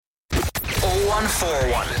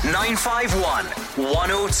0141 951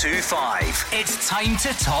 1025. It's time to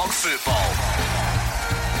talk football.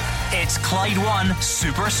 It's Clyde One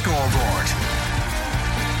Super Scoreboard.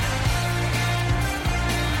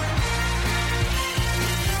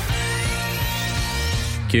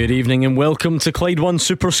 Good evening and welcome to Clyde One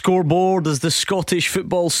Super Scoreboard as the Scottish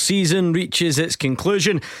football season reaches its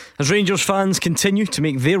conclusion. As Rangers fans continue to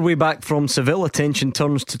make their way back from Seville, attention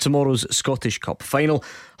turns to tomorrow's Scottish Cup final.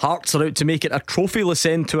 Hearts are out to make it a trophyless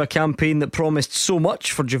end to a campaign that promised so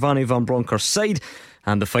much for Giovanni Van Bronckhorst's side.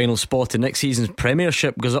 And the final spot in next season's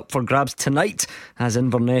Premiership goes up for grabs tonight as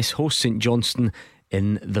Inverness hosts St Johnstone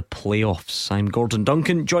in the playoffs. I'm Gordon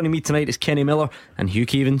Duncan. Joining me tonight is Kenny Miller and Hugh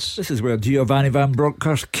Keevins. This is where Giovanni Van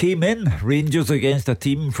Bronckhorst came in. Rangers against a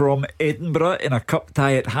team from Edinburgh in a cup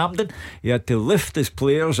tie at Hampden. He had to lift his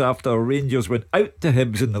players after Rangers went out to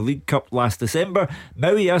Hibs in the League Cup last December.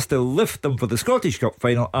 Now he has to lift them for the Scottish Cup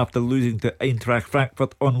final after losing to Eintracht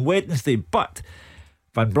Frankfurt on Wednesday. But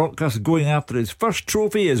Van Bronckhorst going after his first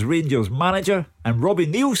trophy as Rangers manager, and Robbie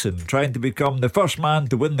Nielsen trying to become the first man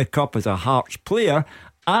to win the cup as a Hearts player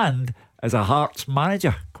and as a Hearts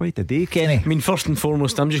manager. Quite a day, Kenny. I mean, first and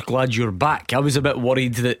foremost, I'm just glad you're back. I was a bit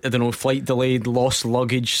worried that, I don't know, flight delayed, lost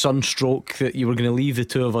luggage, sunstroke, that you were going to leave the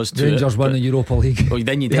two of us to Rangers win the Europa League. Well,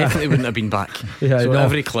 then you definitely wouldn't have been back. So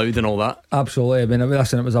every cloud and all that. Absolutely. I mean,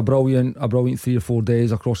 listen, it was a brilliant 3 or 4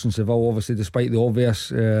 days across in Seville. Obviously, despite the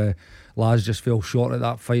obvious, lads just fell short at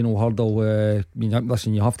that final hurdle. I mean,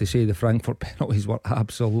 listen, you have to say the Frankfurt penalties were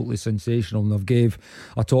absolutely sensational, and they've gave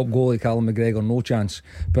a top goalie, Callum McGregor, no chance.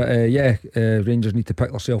 But Rangers need to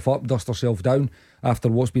pick themselves up, dust themselves down after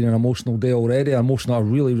what's been an emotional day already. A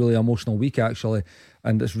really, really emotional week actually,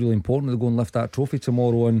 and it's really important to go and lift that trophy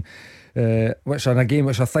tomorrow. And which in a game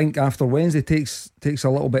which I think after Wednesday takes a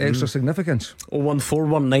little bit extra significance.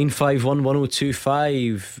 0141 951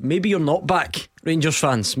 1025. Maybe you're not back, Rangers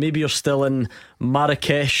fans. Maybe you're still in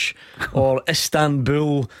Marrakesh or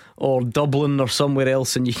Istanbul or Dublin or somewhere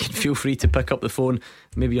else, and you can feel free to pick up the phone.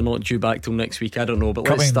 Maybe you're not due back till next week, I don't know. But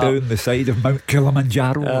coming let's start down the side of Mount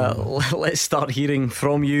Kilimanjaro. Let's start hearing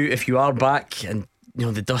from you if you are back and you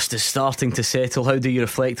know the dust is starting to settle. How do you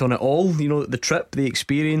reflect on it all? You know, the trip, the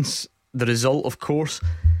experience, the result, of course,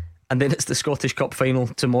 and then it's the Scottish Cup final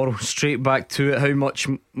tomorrow. Straight back to it. How much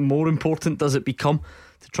more important does it become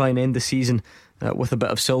to try and end the season with a bit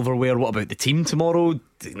of silverware? What about the team tomorrow?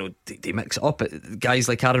 You know, they mix it up. Guys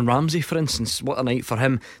like Aaron Ramsey, for instance, what a night for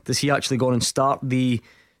him. Does he actually go on and start the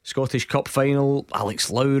Scottish Cup final? Alex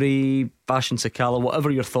Lowry, Bashan Sakala, whatever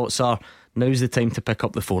your thoughts are, now's the time to pick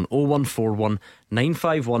up the phone. 0141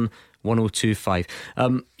 951 1025.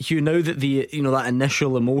 Hugh, now that that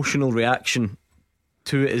initial emotional reaction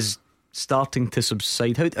to it is starting to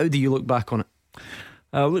subside, how do you look back on it?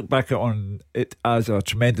 I look back on it as a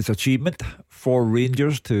tremendous achievement for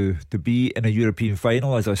Rangers to be in a European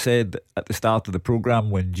final. As I said at the start of the programme,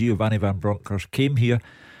 when Giovanni Van Bronckhorst came here,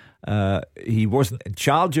 he wasn't in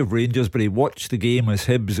charge of Rangers, but he watched the game as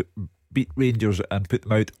Hibs beat Rangers and put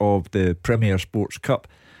them out of the Premier Sports Cup.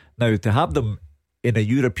 Now, to have them in a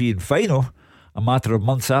European final a matter of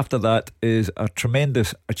months after that is a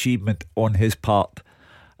tremendous achievement on his part.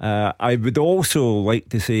 I would also like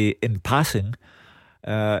to say in passing,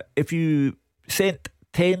 if you sent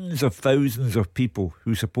tens of thousands of people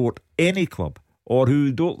who support any club or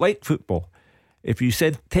who don't like football, if you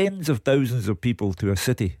sent tens of thousands of people to a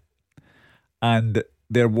city and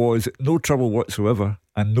there was no trouble whatsoever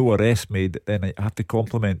and no arrest made, then I have to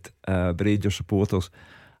compliment the Rangers supporters.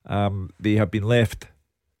 They have been left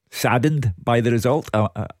saddened by the result.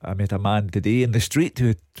 I met a man today in the street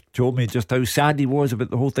who told me just how sad he was about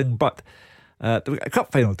the whole thing. But a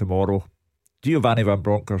cup final tomorrow, Giovanni Van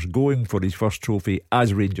Bronckhorst going for his first trophy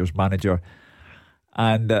as Rangers manager,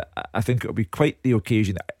 and I think it'll be quite the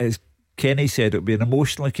occasion. As Kenny said, it'll be an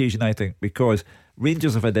emotional occasion, I think, because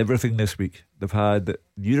Rangers have had everything this week. They've had the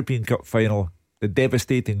European Cup final, the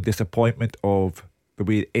devastating disappointment of the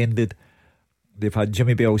way it ended. They've had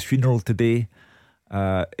Jimmy Bell's funeral today.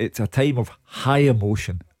 It's a time of high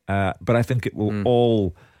emotion, but I think it will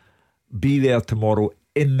all be there tomorrow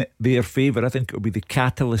in their favour. I think it'll be the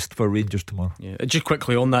catalyst for Rangers tomorrow. Yeah. Just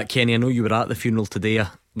quickly on that, Kenny, I know you were at the funeral today.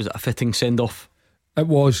 Was it a fitting send-off? It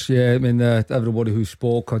was, yeah. I mean, everybody who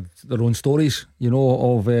spoke had their own stories,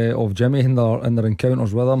 of Jimmy and their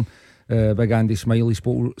encounters with him. Big Andy Smiley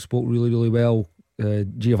spoke really, really well.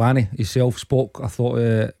 Giovanni himself spoke. I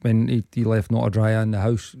thought when he left not a dry eye in the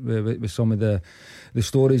house with some of the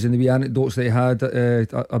stories and the wee anecdotes that he had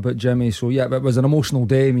about Jimmy. So yeah, it was an emotional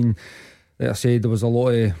day. I mean, like I said, there was a lot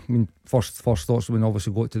of, first thoughts when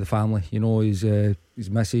obviously got to the family, his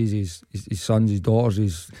missus, his sons, his daughters,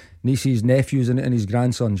 his nieces, nephews and his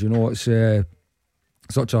grandsons. It's it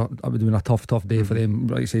would have been a tough day for them.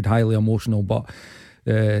 Like I said, highly emotional, but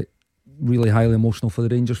really highly emotional for the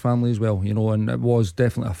Rangers family as well, and it was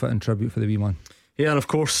definitely a fitting tribute for the wee man. Yeah, and of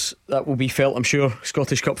course that will be felt, I'm sure.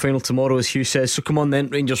 Scottish Cup final tomorrow, as Hugh says. So come on then,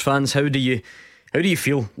 Rangers fans, how do you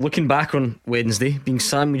feel looking back on Wednesday, being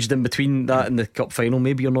sandwiched in between that and the cup final?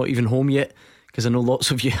 Maybe you're not even home yet, because I know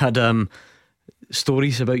lots of you had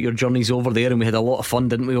stories about your journeys over there, and we had a lot of fun,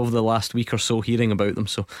 didn't we, over the last week or so, hearing about them.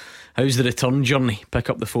 So how's the return journey? Pick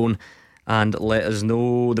up the phone and let us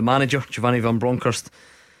know. The manager, Giovanni Van Bronckhorst,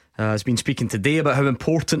 has been speaking today about how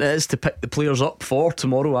important it is to pick the players up for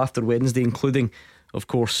tomorrow after Wednesday, including, of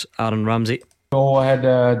course, Aaron Ramsey. I had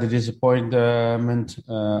the disappointment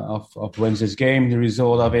of Wednesday's game, the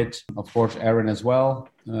result of it. Of course, Aaron as well.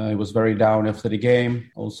 He was very down after the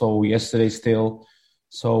game. Also yesterday still.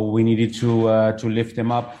 So we needed to lift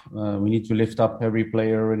him up. We need to lift up every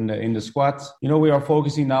player in the squad. We are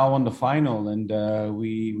focusing now on the final, and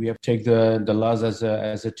we have to take the loss as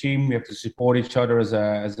a team. We have to support each other as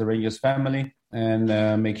the Rangers family,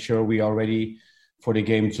 and make sure we are ready for the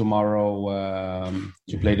game tomorrow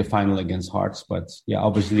to play the final against Hearts. But yeah,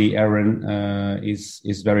 obviously Aaron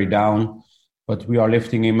is very down, but we are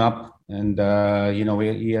lifting him up. And,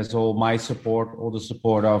 he has all my support, all the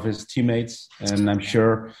support of his teammates. And I'm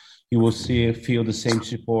sure he will feel the same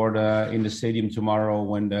support in the stadium tomorrow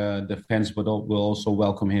when the fans will also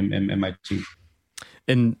welcome him and my team.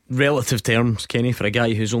 In relative terms, Kenny, for a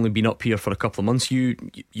guy who's only been up here for a couple of months, you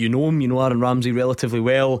know him, you know Aaron Ramsey relatively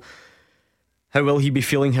well. How will he be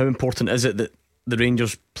feeling? How important is it that the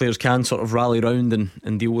Rangers players can sort of rally round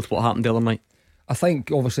and deal with what happened the other night? I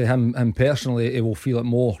think obviously him personally, he will feel it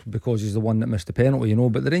more because he's the one that missed the penalty,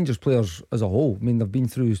 But the Rangers players as a whole, they've been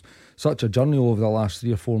through such a journey over the last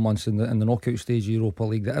 3 or 4 months in the knockout stage of Europa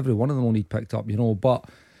League that every one of them will need picked up, But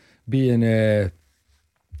being the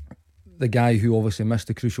guy who obviously missed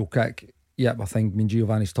the crucial kick, I think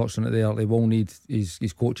Giovanni's touched on it there. They will need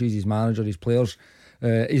his coaches, his manager, his players.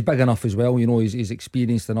 He's big enough as well, he's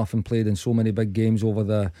experienced enough and played in so many big games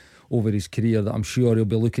over his career that I'm sure he'll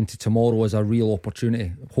be looking to tomorrow as a real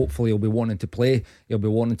opportunity. Hopefully he'll be wanting to play, he'll be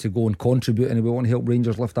wanting to go and contribute, and he'll be wanting to help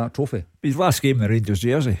Rangers lift that trophy. His last game in the Rangers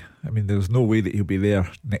jersey. There's no way that he'll be there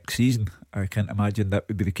next season. I can't imagine that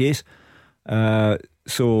would be the case.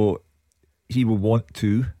 So he will want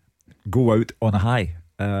to go out on a high,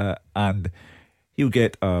 and he'll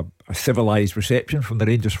get a civilised reception from the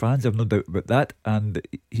Rangers fans, I've no doubt about that. And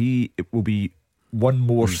it will be one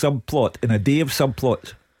more subplot in a day of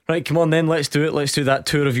subplots. Right, come on then, let's do it. Let's do that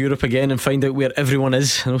tour of Europe again and find out where everyone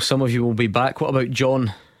is. I know some of you will be back. What about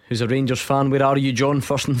John, who's a Rangers fan? Where are you, John,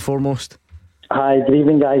 first and foremost? Hi, good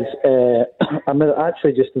evening, guys. I'm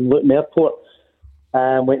actually just in Luton Airport.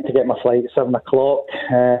 Went to get my flight at 7 o'clock.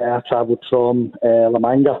 I travelled from La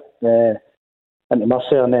Manga into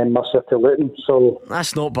Mercia, and then Mercia to Luton. So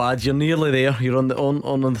that's not bad. You're nearly there. You're on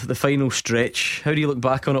the final stretch. How do you look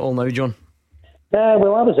back on it all now, John?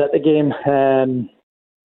 Well, I was at the game, and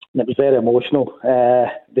it was very emotional.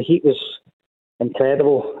 The heat was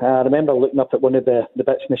incredible. I remember looking up at one of the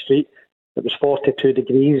bits in the street. It was 42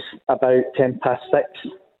 degrees about 6:10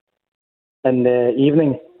 in the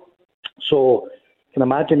evening. So you can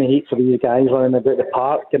imagine the heat for these guys running about the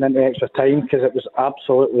park, getting into extra time, because it was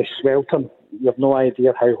absolutely sweltering. You have no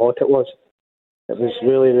idea how hot it was. It was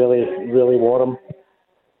really, really, really warm.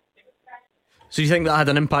 So you think that had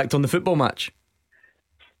an impact on the football match?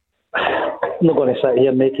 I'm not going to sit here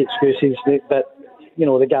and make excuses, but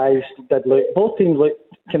the guys did look. Both teams looked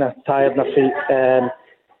kind of tired on their feet,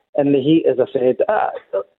 and the heat, as I said,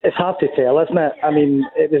 it's hard to tell, isn't it?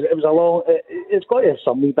 It was a long. It's got to have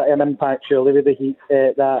some wee bit of an impact, surely, with the heat.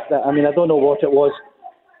 I don't know what it was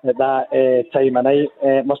at that time of night.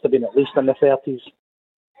 It must have been at least in the 30s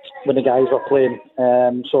when the guys were playing.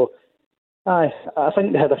 I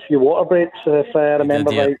think they had a few water breaks, if I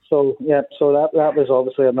remember right. So that was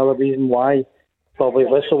obviously another reason why probably it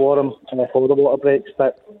was so warm for the water breaks.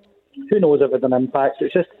 But who knows if it had an impact?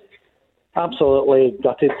 It's just absolutely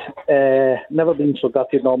gutted. Never been so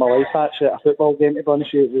gutted in all my life, actually, at a football game, to be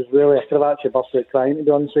honest with you. It was really, I could have actually burst out crying, to be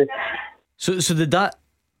honest with you. So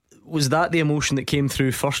was that the emotion that came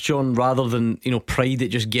through first, John, rather than pride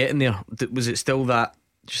at just getting there? Was it still that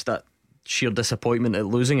sheer disappointment at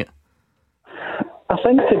losing it? I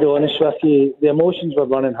think, to be honest with you, the emotions were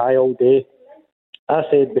running high all day. I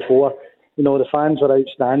said before, the fans were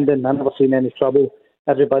outstanding. I've never seen any trouble.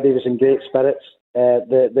 Everybody was in great spirits.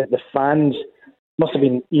 The fans must have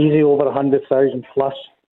been easy over 100,000 plus.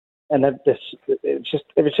 and it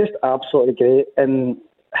was just absolutely great. And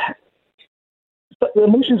but the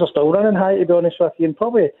emotions are still running high, to be honest with you, and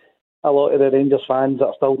probably a lot of the Rangers fans that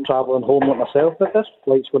are still travelling home like myself. But this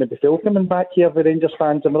flight's going to be full coming back here with Rangers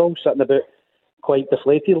fans, and we're all sitting about quite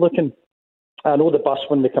deflated looking. I know the bus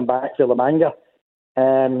when we come back to La Manga,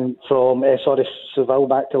 from Seville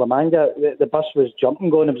back to La Manga, the bus was jumping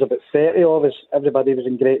going. It was about 30 of us. Everybody was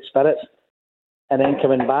in great spirits. And then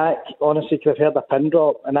coming back, honestly, could have heard a pin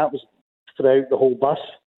drop, and that was throughout the whole bus.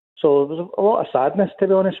 So there was a lot of sadness, to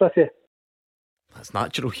be honest with you. That's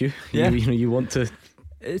natural, Hugh. Yeah. You want to.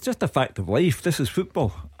 It's just a fact of life. This is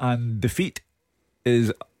football, and defeat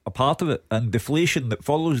is a part of it, and deflation that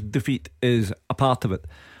follows defeat is a part of it.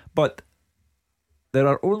 But there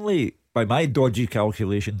are only, by my dodgy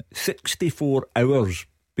calculation, 64 hours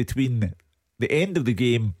between the end of the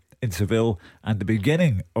game in Seville and the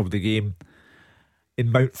beginning of the game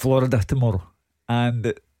in Mount Florida tomorrow.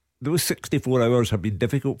 And those 64 hours have been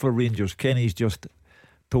difficult for Rangers. Kenny's just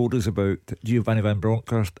told us about Giovanni Van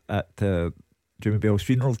Bronckhorst at Jimmy Bell's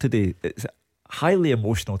funeral today. It's a highly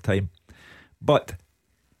emotional time. But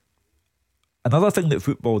another thing that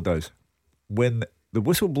football does, when the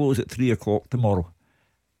whistle blows at 3 o'clock tomorrow,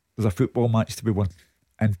 there's a football match to be won,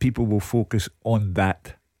 and people will focus on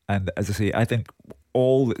that. And as I say, I think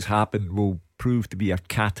all that's happened will prove to be a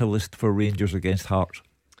catalyst for Rangers against Hearts.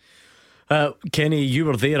 Kenny, you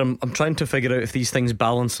were there. I'm trying to figure out if these things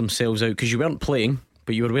balance themselves out, because you weren't playing,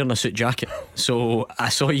 but you were wearing a suit jacket. So I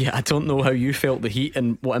saw you. I don't know how you felt the heat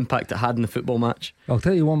and what impact it had in the football match. I'll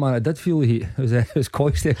tell you one, man, I did feel the heat. It was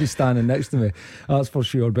Coystead standing next to me, that's for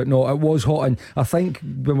sure. But no, it was hot. And I think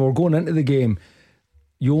when we were going into the game,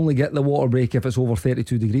 you only get the water break if it's over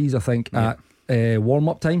 32 degrees, I think, at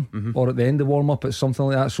warm-up time, or at the end of warm-up, it's something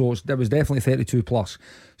like that. So it was definitely 32 plus.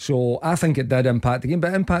 So I think it did impact the game,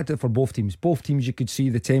 but it impacted for both teams. Both teams, you could see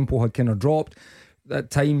the tempo had kind of dropped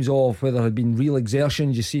at times of where there had been real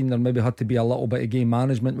exertions. You've seen there maybe had to be a little bit of game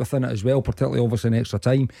management within it as well, particularly obviously in extra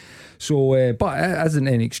time. So but it isn't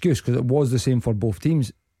any excuse, because it was the same for both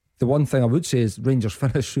teams. The one thing I would say is Rangers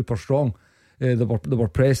finished super strong. They were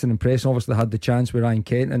pressing and pressing. Obviously, they had the chance with Ryan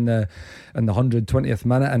Kent in the 120th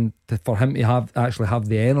minute, and for him to have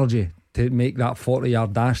the energy to make that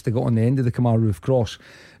 40-yard dash to get on the end of the Kemar Roof cross.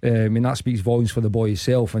 I mean, that speaks volumes for the boy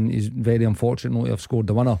himself, and he's very unfortunate not to have scored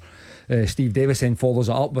the winner. Steve Davis then follows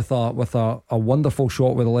it up with a wonderful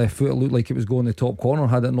shot with the left foot. It looked like it was going the top corner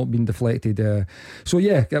had it not been deflected. So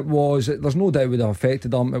yeah, it was. There's no doubt it would have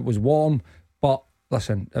affected them. It was warm, but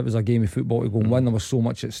listen, it was a game of football to go and win. There was so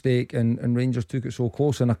much at stake, and Rangers took it so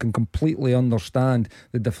close. And I can completely understand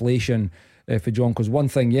the deflation for John, because one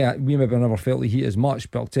thing, we maybe never felt the heat as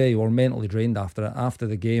much, but I'll tell you, we were mentally drained after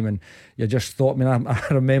the game, and you just thought, I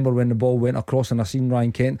remember when the ball went across and I seen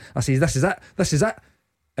Ryan Kent, I says, this is it,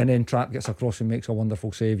 and then Trapp gets across and makes a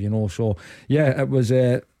wonderful save, so it was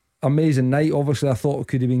an amazing night. Obviously I thought it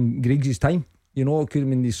could have been Griggs' time, it could have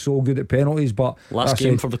been, he's so good at penalties, but last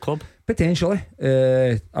game for the club potentially.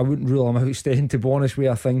 I wouldn't rule him out staying, to be honest with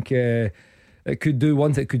you. I think it could do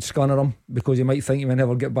one thing, it could scunner him, because he might think he may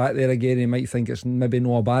never get back there again. He might think it's maybe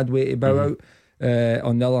not a bad way to bow out.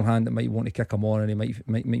 On the other hand, it might want to kick him on, and he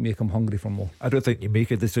might make him hungry for more. I don't think you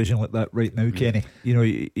make a decision like that right now, Kenny.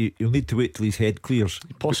 You'll need to wait till his head clears.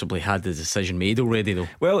 He possibly had the decision made already, though.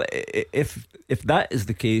 Well, if that is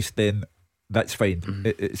the case, then that's fine.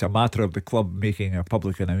 It's a matter of the club making a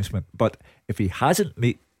public announcement. But if he hasn't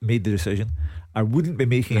made the decision, I wouldn't be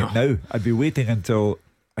making it now. I'd be waiting until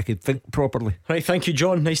I could think properly. Right, thank you,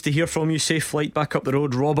 John. Nice to hear from you. Safe flight back up the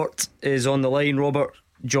road. Robert is on the line. Robert,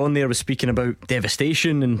 John there was speaking about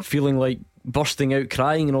devastation and feeling like bursting out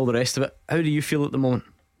crying and all the rest of it. How do you feel at the moment?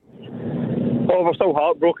 Oh, we're still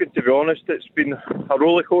heartbroken, to be honest. It's been a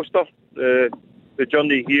roller coaster. The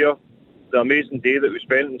journey here, the amazing day that we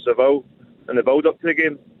spent in Seville, and the build up to the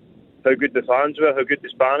game, how good the fans were, how good the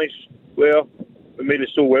Spanish were. It made us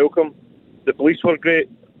so welcome. The police were great.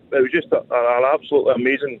 It was just an absolutely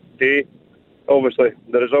amazing day. Obviously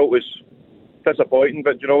the result was disappointing,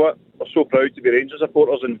 but you know what, we're so proud to be Rangers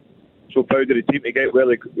supporters, and so proud of the team to get where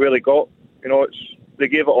they got. They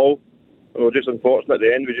gave it all, and we're just unfortunate at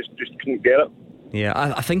the end we just couldn't get it. Yeah,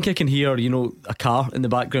 I think I can hear a car in the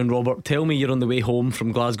background. Robert, tell me you're on the way home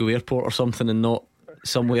from Glasgow Airport or something, and not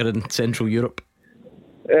somewhere in Central Europe.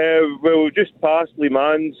 Well, just past Le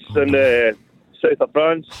Mans in the south of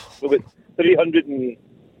France. We've got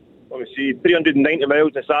 390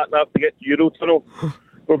 miles in sat-nav to get to Eurotunnel.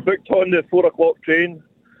 We're booked on the 4 o'clock train,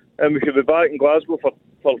 and we should be back in Glasgow for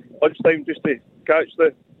lunchtime just to catch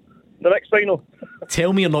the next final.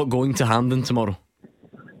 Tell me you're not going to Hampden tomorrow.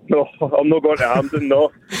 No, I'm not going to Hampden,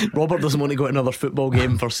 no. Robert doesn't want to go to another football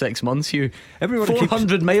game for 6 months, Hugh. Everyone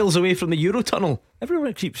 400 miles away from the Eurotunnel.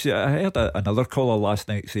 Everyone keeps. I heard another caller last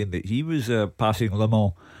night saying that he was passing Le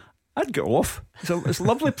Mans. I'd get off. It's a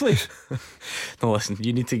lovely place. No, listen,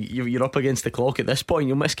 you're up against the clock at this point.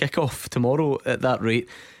 You'll miss kick-off tomorrow at that rate.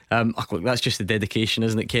 Look, that's just the dedication,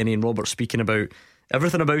 isn't it, Kenny? And Robert speaking about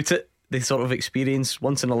everything about it. The sort of experience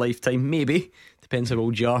once in a lifetime, maybe. Depends how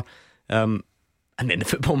old you are. And then the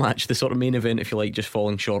football match, the sort of main event, if you like, just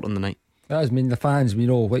falling short on the night. That is, the fans,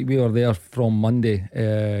 like we were there from Monday,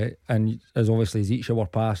 and as obviously as each hour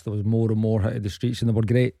passed, there was more and more hit of the streets, and they were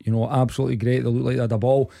great, absolutely great. They looked like they had a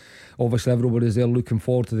ball. Obviously, everybody's there looking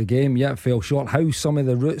forward to the game. Yeah, it fell short. How some of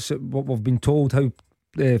the routes, what we've been told, how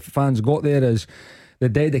fans got there is the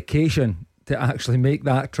dedication to actually make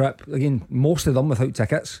that trip. Again, most of them without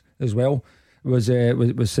tickets as well. Was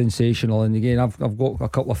sensational. And again, I've got a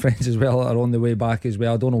couple of friends as well that are on the way back as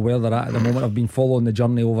well. I don't know where they're at the moment. I've been following the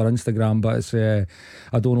journey over Instagram, but it's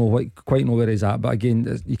I don't know quite know where he's at. But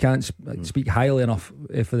again, you can't speak highly enough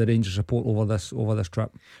for the Rangers support over this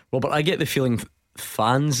trip. Robert, I get the feeling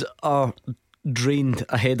fans are drained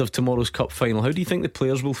ahead of tomorrow's cup final. How do you think the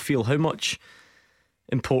players will feel? How much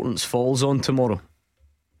importance falls on tomorrow?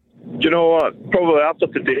 Do you know what? Probably after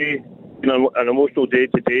today, an emotional day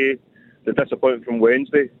today, the disappointment from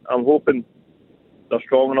Wednesday, I'm hoping they're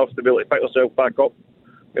strong enough to be able to pick themselves back up,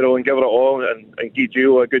 and give it all and give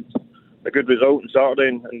Gio a good result on Saturday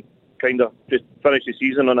and kind of just finish the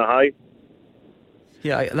season on a high.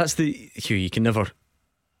 Yeah, that's Hugh, you can never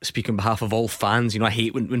speak on behalf of all fans. I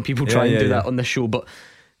hate when people try and do that on the show, but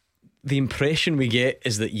the impression we get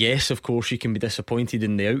is that yes, of course you can be disappointed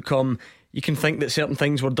in the outcome. You can think that certain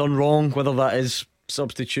things were done wrong, whether that is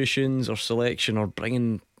substitutions or selection or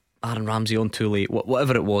bringing Aaron Ramsey on too late,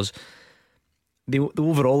 whatever it was. The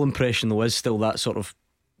overall impression though is still that sort of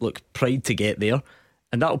pride to get there,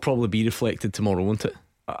 and that'll probably be reflected tomorrow, won't it?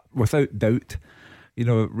 Without doubt.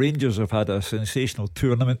 Rangers have had a sensational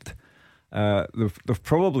tournament. They've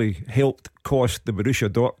probably helped cost the Borussia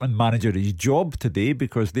Dortmund manager his job today,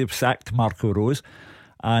 because they've sacked Marco Rose,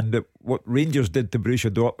 and what Rangers did to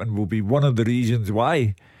Borussia Dortmund will be one of the reasons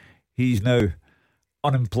why he's now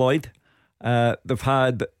unemployed. They've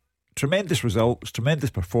had tremendous results, tremendous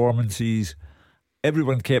performances.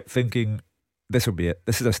 Everyone kept thinking, this will be it,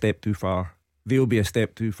 this is a step too far, they'll be a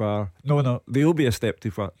step too far, no, they'll be a step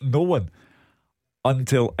too far. No one,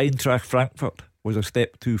 until Eintracht Frankfurt was a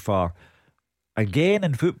step too far. Again,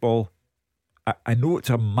 in football, I know it's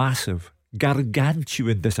a massive,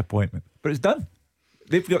 gargantuan disappointment, but it's done.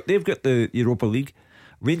 They've got the Europa League.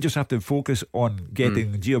 Rangers have to focus on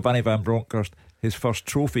getting Giovanni Van Bronckhorst his first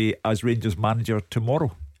trophy as Rangers manager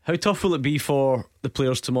tomorrow. How tough will it be for the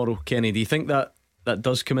players tomorrow, Kenny? Do you think that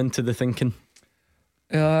does come into the thinking?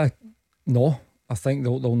 No, I think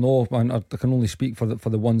they'll know, and I can only speak for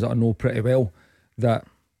the ones that I know pretty well, that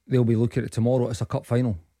they'll be looking at it tomorrow. It's a cup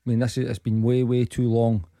final. It's been way too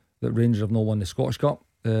long that Rangers have not won the Scottish Cup.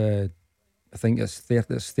 I think it's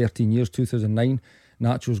 13 years. 2009,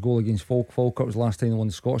 Nacho's goal against Falkirk was the last time they won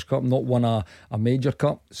the Scottish Cup. Not won a major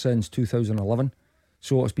cup since 2011.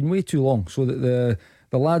 So it's been way too long. So that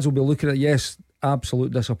the lads will be looking at, yes,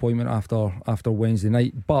 absolute disappointment after Wednesday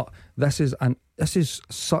night. But this is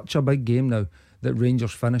such a big game now that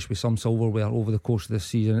Rangers finish with some silverware over the course of this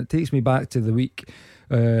season. It takes me back to the week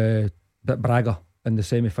at Braga in the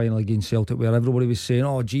semi-final against Celtic, where everybody was saying,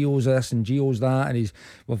 oh, Gio's this and Gio's that, and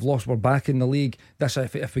we're back in the league. This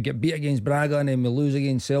if we get beat against Braga and then we lose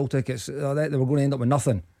against Celtic, they were going to end up with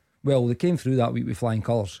nothing. Well, they came through that week with flying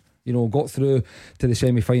colours. Got through to the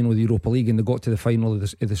semi-final of the Europa League, and they got to the final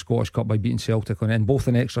of the Scottish Cup by beating Celtic on it, and both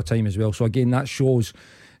in extra time as well. So again, that shows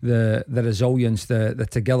the resilience, the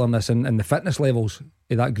togetherness, and the fitness levels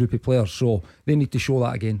of that group of players. So they need to show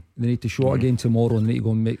that again. They need to show it again tomorrow, and they need to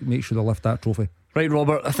go and make sure they lift that trophy. Right,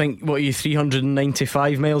 Robert, I think, what are you,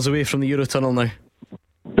 395 miles away from the Eurotunnel now?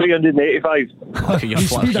 385. Okay, you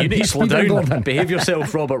need to slow down. Behave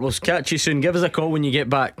yourself, Robert. We'll catch you soon. Give us a call when you get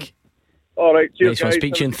back. Alright, cheers, nice, I'll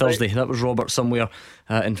speak to you on Thursday. That was Robert somewhere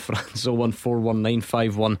in France.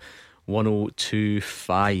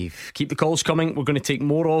 01419511025. Keep the calls coming. We're going to take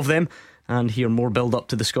more of them and hear more build up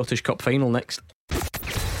to the Scottish Cup final next.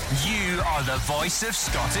 You are the voice of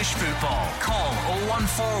Scottish football. Call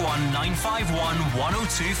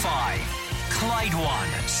 01419511025. Clyde One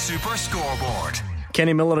Super Scoreboard.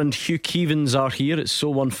 Kenny Miller and Hugh Keevins are here. It's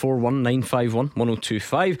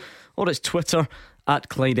 01419511025, or it's Twitter at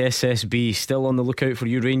Clyde SSB. Still on the lookout for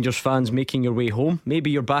you Rangers fans making your way home.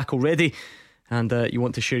 Maybe you're back already and you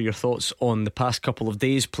want to share your thoughts on the past couple of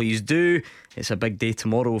days. Please do. It's a big day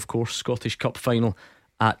tomorrow, of course. Scottish Cup final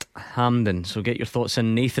at Hampden. So get your thoughts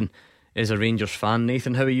in. Nathan is a Rangers fan.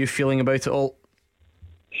 Nathan, how are you feeling about it all?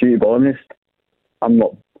 To be honest, I'm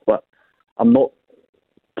not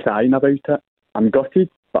crying about it. I'm gutted,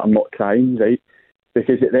 but I'm not crying, right?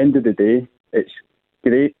 Because at the end of the day, it's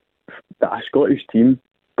great that a Scottish team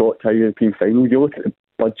got to a European final. You look at the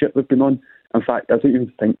budget we've been on. In fact, I don't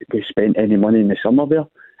even think they spent any money in the summer there,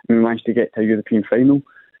 and we managed to get to a European final.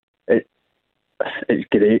 It's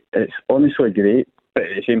great. It's honestly great, but at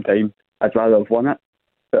the same time, I'd rather have won it.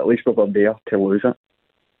 But at least we were there to lose it.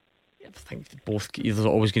 I think there's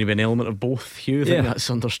always going to be an element of both, Hugh. I think that's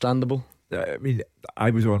understandable. I mean, I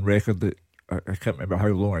was on record that I can't remember how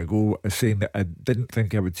long ago as saying that I didn't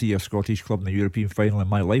think I would see a Scottish club in the European final in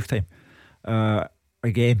my lifetime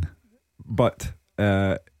again, but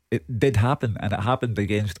it did happen, and it happened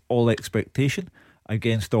against all expectation,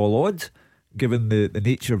 against all odds, given the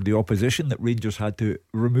nature of the opposition that Rangers had to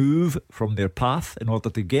remove from their path in order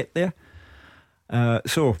to get there.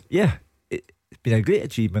 So yeah, it's been a great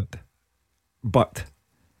achievement, but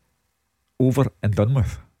over and done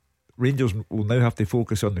with. Rangers will now have to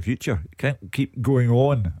focus on the future. You can't keep going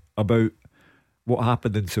on about what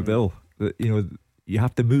happened in Seville. You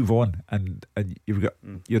have to move on, and you've got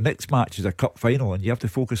your next match is a cup final, and you have to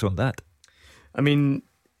focus on that. I mean,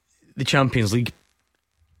 the Champions League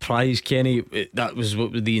prize, Kenny, that was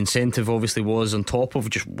what the incentive obviously was, on top of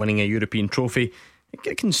just winning a European trophy.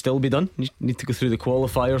 It can still be done. You need to go through the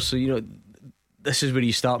qualifiers. So this is where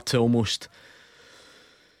you start to almost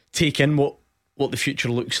take in what the future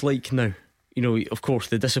looks like now. Of course,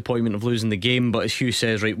 the disappointment of losing the game, but as Hugh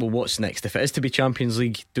says, right, well, what's next? If it is to be Champions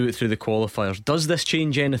League, do it through the qualifiers. Does this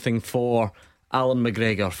change anything for Alan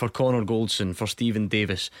McGregor, for Connor Goldson, for Stephen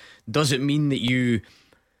Davis? Does it mean that you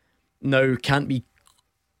now can't be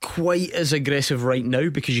quite as aggressive right now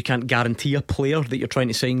because you can't guarantee a player that you're trying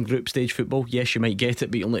to sign group stage football? Yes, you might get it,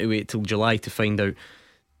 but you'll need to wait till July to find out.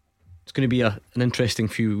 It's going to be an interesting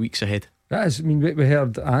few weeks ahead. That is, I mean, we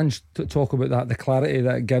heard Ange talk about that, the clarity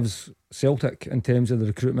that it gives Celtic in terms of the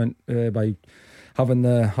recruitment by having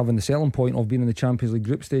the selling point of being in the Champions League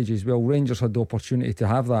group stages. Well, Rangers had the opportunity to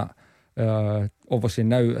have that. Obviously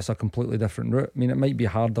now it's a completely different route. I mean, it might be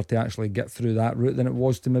harder to actually get through that route than it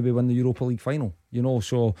was to maybe win the Europa League final,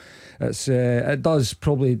 so it does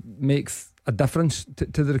probably make a difference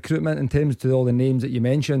to the recruitment in terms of all the names that you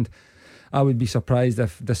mentioned. I would be surprised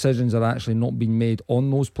if decisions are actually not being made on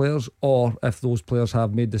those players, or if those players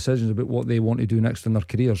have made decisions about what they want to do next in their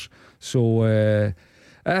careers. So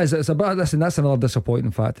it's about this, and that's another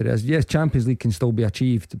disappointing factor. Is yes, Champions League can still be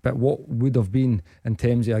achieved, but what would have been in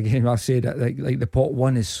terms of, again, I said it, like the pot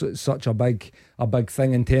one is such a big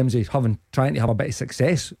thing in terms of trying to have a bit of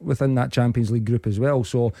success within that Champions League group as well.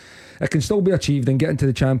 So it can still be achieved, and getting to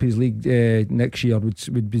the Champions League next year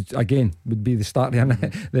would be the start of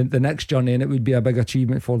the next journey, and it would be a big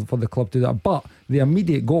achievement for the club to do that. But the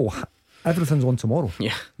immediate goal, everything's on tomorrow.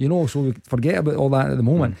 Yeah, so we forget about all that at the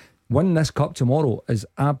moment. Win this cup tomorrow is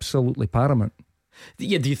absolutely paramount.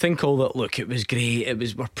 Yeah, do you think all that, look, it was great,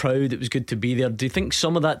 we're proud, it was good to be there, do you think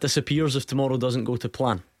some of that disappears if tomorrow doesn't go to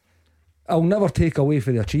plan? I'll never take away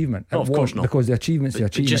for the achievement. No, of course not, because the achievement's the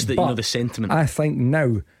achievement. Just that, the sentiment. I think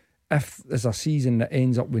now, if there's a season that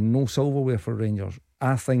ends up with no silverware for Rangers,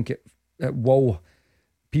 I think it will.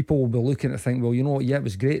 People will be looking at think, well, it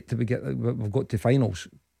was great we've got to finals,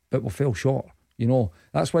 but we fell short.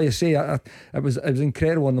 That's why you say it was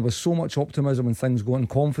incredible, and there was so much optimism and things going,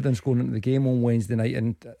 confidence going into the game on Wednesday night,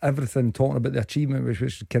 and everything talking about the achievement, which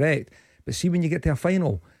is correct. But see, when you get to a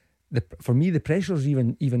final, for me the pressure is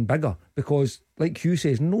even bigger, because like Hugh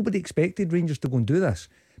says, nobody expected Rangers to go and do this.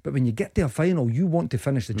 But when you get to a final, you want to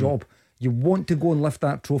finish the job. You want to go and lift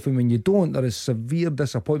that trophy. When you don't, there is severe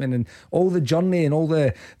disappointment, and all the journey and all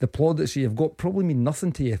the plaudits you've got probably mean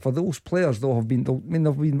nothing to you. For those players, they've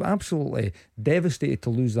been absolutely devastated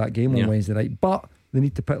to lose that game on Wednesday night. But they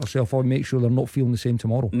need to pick themselves up and make sure they're not feeling the same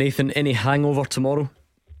tomorrow. Nathan, any hangover tomorrow?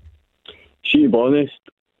 To be honest,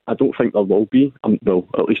 I don't think there will be. Well,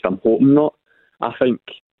 at least I'm hoping not. I think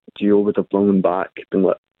Gio would have blown back, been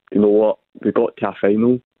like, you know what, we got to a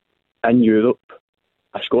final in Europe.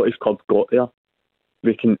 A Scottish club got there.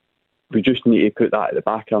 We just need to put that at the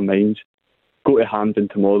back of our minds. Go to Hampden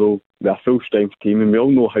tomorrow with a full strength team, and we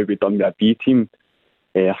all know how we done with a B team.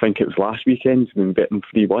 I think it was last weekend when we beat them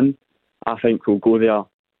 3-1. I think we'll go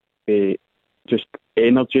there just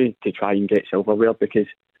energy to try and get silverware, because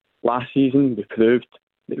last season we proved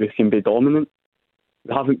that we can be dominant.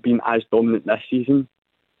 We haven't been as dominant this season,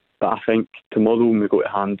 but I think tomorrow when we go to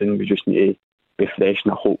Hampden, we just need to be fresh,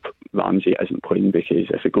 and I hope Ramsey isn't playing, because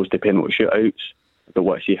if it goes to penalty shootouts, I don't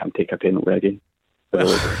want to see him take a penalty again.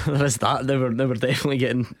 Well, there is that. They were definitely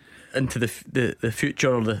getting into the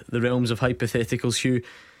future or the realms of hypotheticals, Hugh.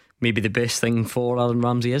 Maybe the best thing for Aaron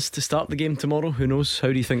Ramsey is to start the game tomorrow. Who knows? How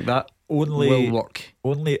do you think that will work?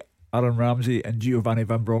 Only Aaron Ramsey and Giovanni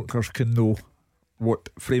Van Bronckhorst can know what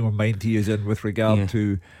frame of mind he is in with regard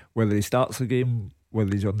to whether he starts the game,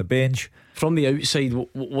 whether he's on the bench. From the outside,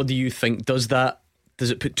 what do you think? Does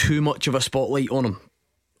it put too much of a spotlight on him?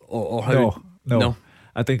 Or how? No.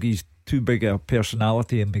 I think he's too big a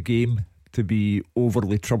personality in the game to be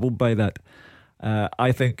overly troubled by that.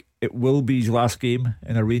 I think it will be his last game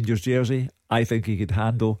in a Rangers jersey. I think he could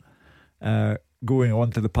handle going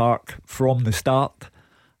onto the park from the start.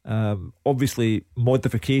 Obviously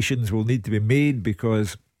modifications will need to be made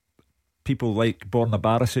because people like Borna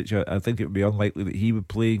Barisic, I think it would be unlikely that he would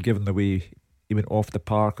play given the way he went off the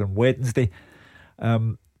park on Wednesday.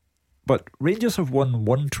 But Rangers have won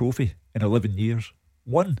one trophy in 11 years.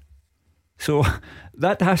 One. So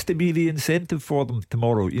that has to be the incentive for them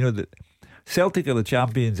tomorrow. You know that Celtic are the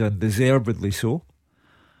champions, and deservedly so.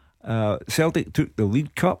 Celtic took the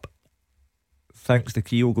League Cup thanks to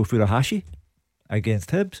Kyogo Furuhashi against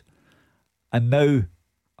Hibs, and now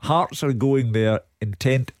Hearts are going there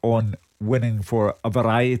intent on winning for a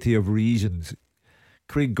variety of reasons.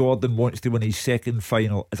 Craig Gordon wants to win his second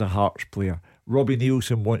final as a Hearts player. Robbie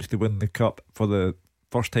Nielsen wants to win the Cup for the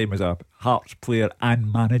first time as a Hearts player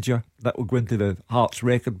and manager. That will go into the Hearts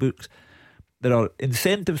record books. There are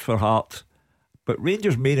incentives for Hearts, but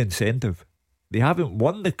Rangers' main incentive, they haven't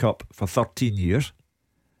won the Cup for 13 years.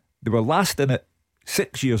 They were last in it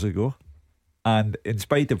 6 years ago, and in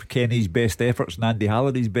spite of Kenny's best efforts and Andy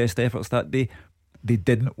Halliday's best efforts that day, they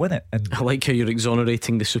didn't win it. And I like how you're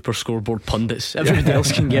exonerating the Super Scoreboard pundits. Everybody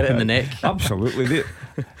else can get it in the neck. Absolutely.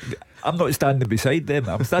 I'm not standing beside them,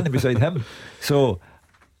 I'm standing beside him. So,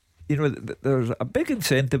 you know, there's a big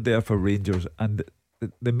incentive there for Rangers, and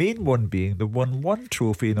the main one being they've won one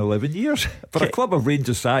trophy in 11 years. For a club of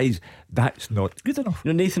Rangers size, that's not good enough.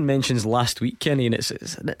 You know, Nathan mentions last week, Kenny, and it's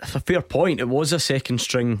a fair point. It was a second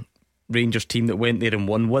string Rangers team that went there and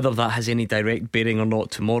won. Whether that has any direct bearing or not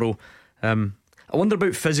tomorrow, I wonder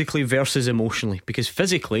about physically versus emotionally, because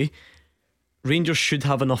physically Rangers should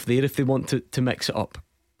have enough there if they want to mix it up.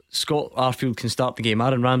 Scott Arfield can start the game,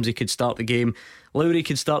 Aaron Ramsey could start the game, Lowry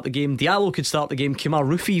could start the game, Diallo could start the game, Kemar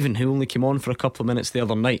Roofe even, who only came on for a couple of minutes the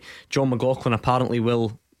other night. John McLaughlin apparently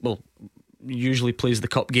will usually plays the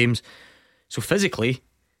cup games. So physically,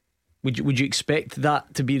 would you expect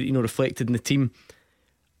that to be, you know, reflected in the team?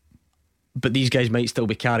 But these guys might still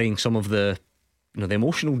be carrying some of the, you know, the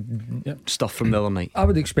emotional stuff from the other night. I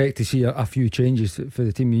would expect to see a few changes for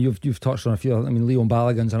the team. You've touched on a few. I mean, Leon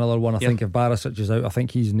Balogun's another one. I think if Barisic is out, I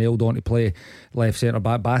think he's nailed on to play left centre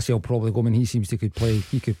back. Bassey will probably go. I mean, he seems to could play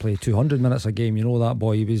 200 minutes a game. You know that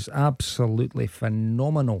boy. He was absolutely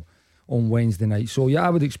phenomenal on Wednesday night. So yeah, I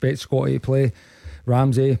would expect Scotty to play.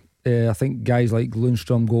 Ramsey. I think guys like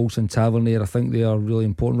Lundstrom, Golson, Tavernier, I think they are really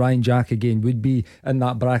important. Ryan Jack again would be in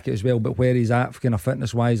that bracket as well, but where he's at kind of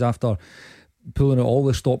fitness wise after pulling out all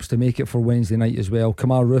the stops to make it for Wednesday night as well.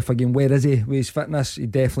 Kemar Roofe again, where is he with his fitness? He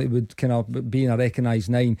definitely would kind of be in a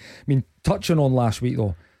recognised 9. I mean, touching on last week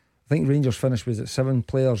though, I think Rangers finished was it 7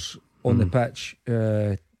 players on the pitch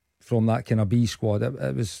from that kind of B squad.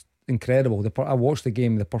 It was incredible. I watched the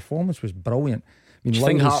game, the performance was brilliant. I mean, do you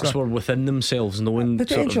think Hearts were within themselves knowing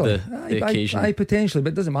sort of the occasion? Potentially,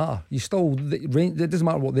 but it doesn't matter. It doesn't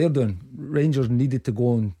matter what they're doing. Rangers needed to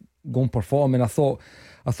go and perform, and I thought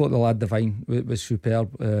the lad Devine was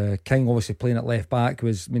superb. King obviously playing at left back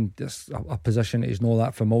was, I mean, just a position that he's not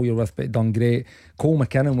that familiar with, but done great. Cole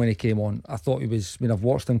McKinnon when he came on, I thought he was, I mean, I've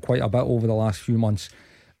watched him quite a bit over the last few months.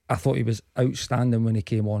 I thought he was outstanding when he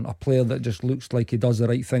came on. A player that just looks like he does the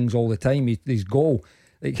right things all the time. His goal,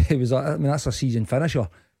 like, it was, I mean, that's a season finisher.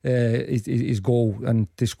 His goal,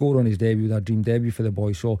 and to score on his debut, a dream debut for the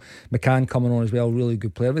boy. So McCann coming on as well, really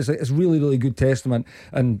good player. It's really, really good testament,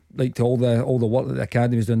 and like to all the work that the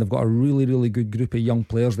academy's doing. They've got a really, really good group of young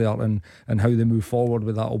players there, and how they move forward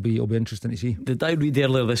with that will be interesting to see. Did I read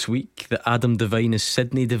earlier this week that Adam Devine is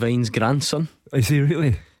Sidney Devine's grandson? Is he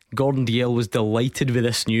really? Gordon Dalziel was delighted with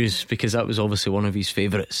this news because that was obviously one of his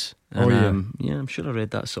favourites. And, yeah, I'm sure I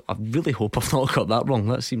read that. So I really hope I've not got that wrong.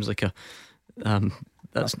 That seems like a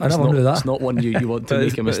that's not one you want to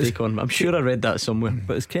make a mistake on. I'm sure I read that somewhere.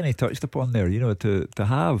 But as Kenny touched upon there, you know, to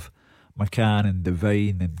have McCann and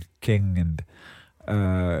Devine and King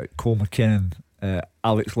and Cole McKinnon,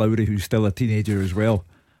 Alex Lowry, who's still a teenager as well,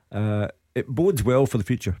 it bodes well for the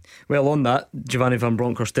future. Well, on that, Giovanni Van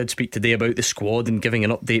Bronckhorst did speak today about the squad and giving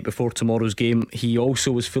an update before tomorrow's game. He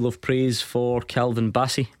also was full of praise for Calvin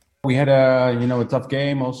Bassey. We had a tough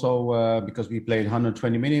game also because we played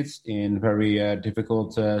 120 minutes in very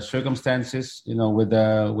difficult circumstances, with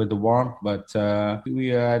the war. But we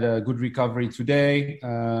had a good recovery today.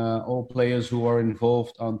 All players who were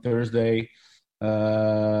involved on Thursday,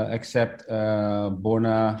 except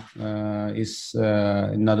Borna, is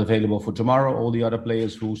not available for tomorrow. All the other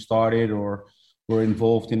players who started or were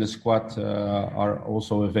involved in the squad are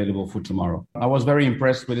also available for tomorrow. I was very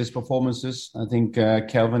impressed with his performances. I think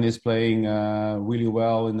Kelvin is playing really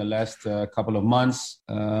well in the last couple of months.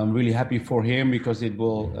 I'm really happy for him because it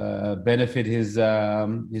will benefit his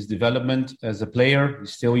development as a player.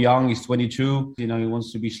 He's still young. He's 22. He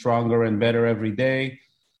wants to be stronger and better every day.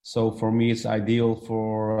 So for me, it's ideal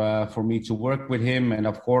for me to work with him. And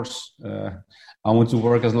of course, I want to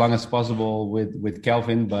work as long as possible with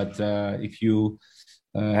Kelvin. But if you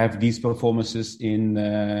have these performances in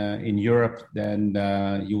Europe, then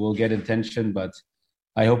you will get attention. But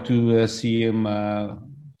I hope to see him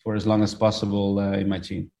for as long as possible in my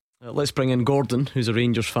team. Let's bring in Gordon, who's a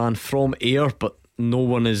Rangers fan from Ayr, but no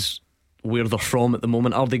one is where they're from at the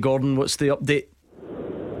moment. Are they, Gordon? What's the update?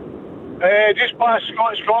 Just past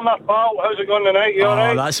Scott's Corner, pal. How's it going tonight? You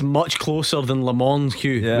alright? That's much closer than Le Mans,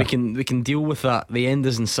 Hugh. Yeah. We can deal with that. The end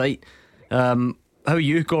is in sight. How are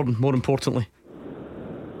you, Gordon, more importantly?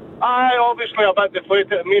 Obviously a bit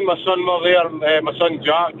deflated. Me and my son were there, my son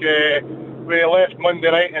Jack. We left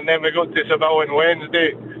Monday night and then we got to Seville on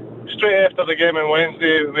Wednesday. Straight after the game on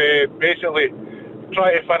Wednesday, we basically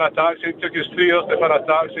tried to find a taxi. It took us 3 hours to find a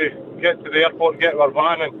taxi, get to the airport, get our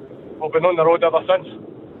van, and we've been on the road ever since.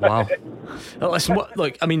 Wow. Listen,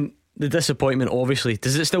 the disappointment, obviously,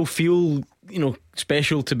 does it still feel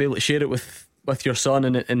special to be able to share it with your son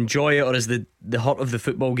and enjoy it, or is the heart of the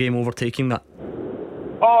football game overtaking that?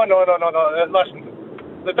 Oh no. Listen,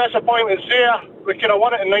 the disappointment's there. We could have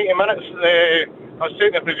won it in 90 minutes. I was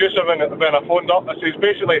saying to the producer when I phoned up, I says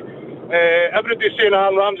basically everybody's saying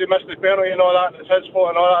Aaron Ramsey missed the penalty and all that, and it's his fault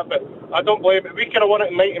and all that, but I don't blame it. We could have won it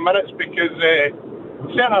in 90 minutes because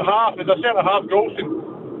centre half is a centre half Goldson.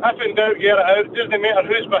 If in doubt, get it out. It doesn't matter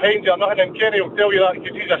who's behind you or nothing, and Kenny will tell you that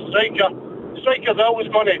because he's a striker. Striker's always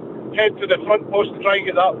going to head to the front post and try and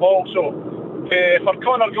get that ball. So for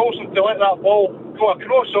Connor Goldson to let that ball go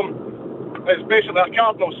across him is basically a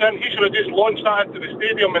cardinal sin. He should have just launched that into the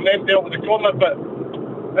stadium and then dealt with the corner. But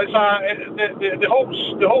it's the whole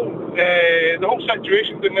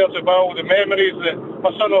situation down there, Seville, the memories. My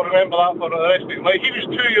son will remember that for the rest of his life. He was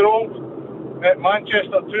 2-year-old at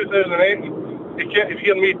Manchester 2008. He kept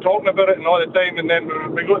hearing me talking about it and all the time, and then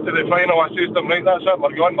we got to the final. I says to him, right, that's it,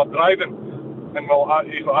 we're going, we're driving. And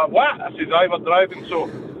he's like, what? I says, aye, we're driving. So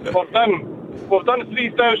we've done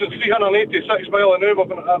 3,386 miles, and now we've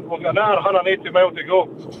got another 180 miles to go.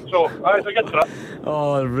 So it's a good trip.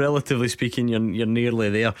 Oh, relatively speaking, you're nearly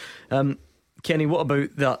there. Kenny, what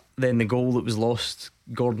about that then, the goal that was lost?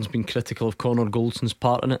 Gordon's been critical of Connor Goldson's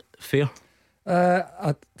part in it. Fair?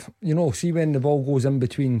 See when the ball goes in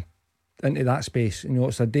between into that space,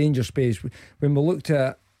 it's a danger space. When we looked at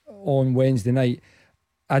it on Wednesday night,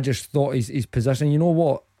 I just thought his position, you know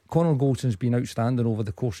what, Connor Goldson's been outstanding over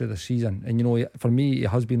the course of the season, and for me he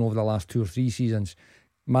has been over the last 2 or 3 seasons.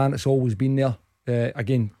 Man, it's always been there.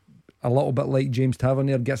 Again, a little bit like James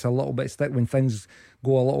Tavernier, gets a little bit stick when things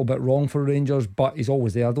go a little bit wrong for Rangers, but he's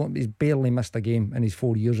always there. He's barely missed a game in his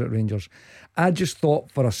 4 years at Rangers. I just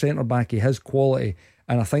thought for a centre back of his quality,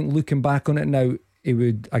 and I think looking back on it now, he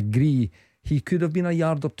would agree he could have been a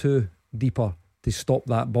yard or two deeper to stop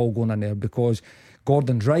that ball going in there, because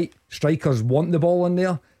Gordon's right, strikers want the ball in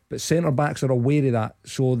there, but centre backs are aware of that.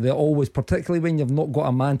 So they always, particularly when you've not got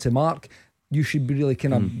a man to mark, you should be really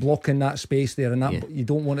kind of blocking that space there, and that you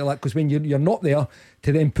don't want to because when you're not there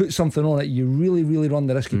to then put something on it, you really run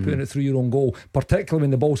the risk of putting it through your own goal, particularly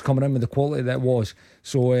when the ball's coming in with the quality that it was.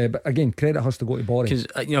 So but again, credit has to go to Borry, because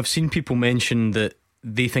I've seen people mention that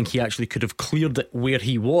they think he actually could have cleared it where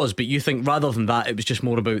he was, but you think rather than that it was just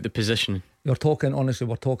more about the positioning. We're talking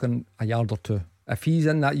a yard or two. If he's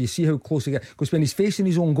in that, you see how close he gets, because when he's facing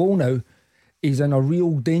his own goal now, he's in a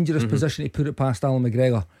real dangerous position to put it past Alan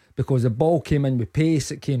McGregor, because the ball came in with pace,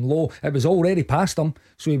 it came low, it was already past him,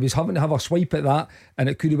 so he was having to have a swipe at that, and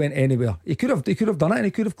it could have went anywhere. He could have done it, and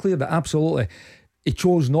he could have cleared it, absolutely. He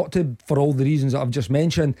chose not to for all the reasons that I've just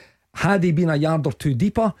mentioned. Had he been a yard or two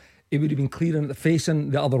deeper, he would have been clearing it,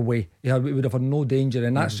 facing the other way. He would have had no danger,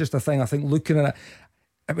 and that's just the thing. I think looking at it,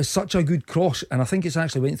 it was such a good cross, and I think it's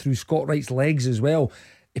actually went through Scott Wright's legs as well.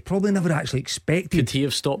 He probably never actually expected. Could he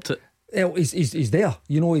have stopped it? He's there,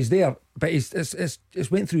 he's there, but it's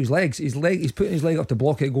went through his legs. He's putting his leg up to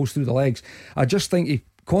block it. It goes through the legs. I just think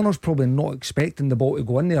Connor's probably not expecting the ball to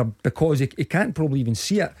go in there, because he can't probably even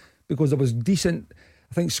see it because there was decent.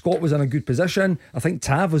 I think Scott was in a good position. I think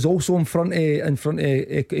Tav was also in front of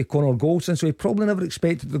Connor Goldson, so he probably never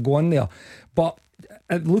expected to go in there. But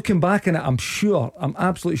looking back on it, I'm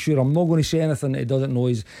absolutely sure, I'm not going to say anything that he doesn't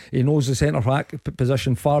know. He knows the centre back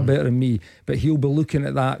position far better than me, but he'll be looking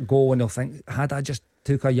at that goal and he'll think, had I just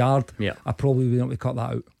took a yard, I probably would not have cut that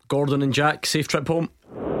out. Gordon and Jack, safe trip home.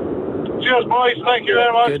 Cheers, boys. Thank you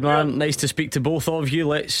very much. Good man. Nice to speak to both of you.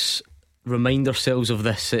 Let's remind ourselves of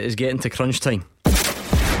this. It is getting to crunch time.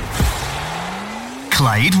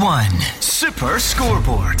 Clyde One Super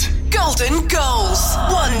Scoreboard. Golden goals.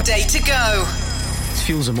 1 day to go. It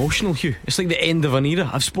feels emotional, Hugh. It's like the end of an era.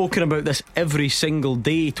 I've spoken about this every single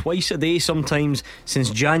day, twice a day sometimes, since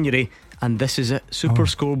January, and this is it. Super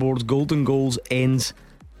Scoreboard's Golden Goals ends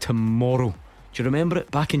tomorrow. Do you remember it?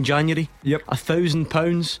 Back in January? Yep.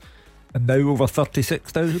 £1,000. And now over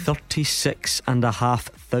 36,000.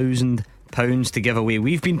 £36,500 to give away.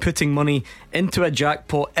 We've been putting money into a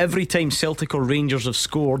jackpot every time Celtic or Rangers have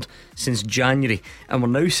scored since January, and we're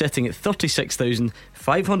now sitting at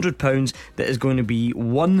 £36,500 that is going to be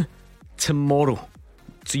won tomorrow.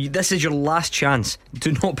 So this is your last chance.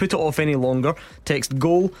 Do not put it off any longer. Text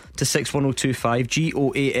GOAL to 61025,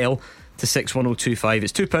 GOAL to 61025.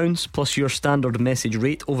 It's £2 plus your standard message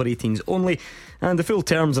rate, over 18s only, and the full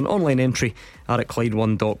terms and online entry are at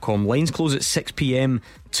Clyde1.com. Lines close at 6pm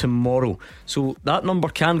tomorrow, so that number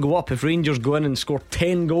can go up. If Rangers go in and score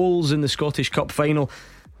 10 goals in the Scottish Cup final,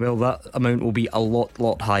 well, that amount will be a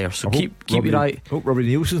lot higher. So keep your eye. Hope Robbie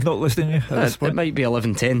Nielsen's not listening at this point. It might be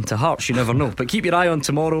 11-10 to Hearts, you never know. But keep your eye on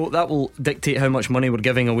tomorrow. That will dictate how much money we're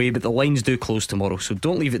giving away, but the lines do close tomorrow, so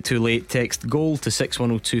don't leave it too late. Text GOAL to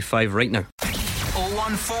 61025 right now.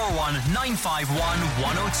 0141 951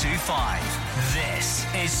 1025. This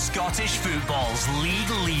is Scottish football's league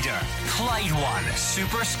leader, Clyde One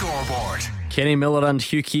Super Scoreboard. Kenny Miller and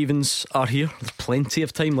Hugh Keevins are here. There's plenty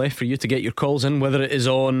of time left for you to get your calls in, whether it is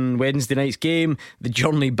on Wednesday night's game, the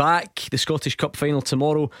journey back, the Scottish Cup final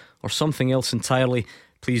tomorrow, or something else entirely.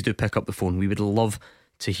 Please do pick up the phone. We would love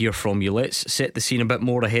to hear from you. Let's set the scene a bit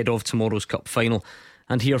more ahead of tomorrow's Cup final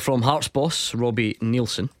and hear from Hearts boss Robbie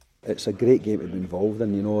Nielsen. It's a great game to be involved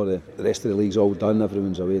in. You know, the rest of the league's all done,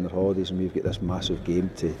 everyone's away on their holidays, and we've got this massive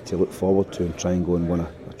game to look forward to and try and go and win a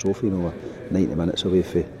trophy. You know, we're 90 minutes away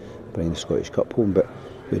from bringing the Scottish Cup home, but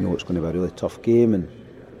we know it's going to be a really tough game and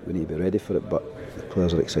we need to be ready for it, but the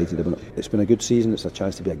players are excited about it. It's been a good season. It's a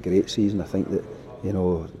chance to be a great season. I think that, you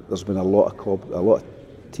know, there's been a lot of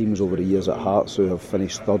teams over the years at Hearts who have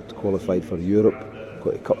finished third, qualified for Europe,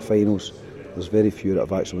 got to cup finals. There's very few that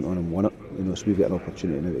have actually went on and won it, you know, so we've got an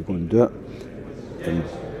opportunity now to go and do it, and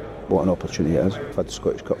what an opportunity it is. I've had the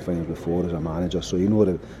Scottish Cup finals before as a manager, so you know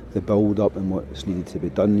the build up and what's needed to be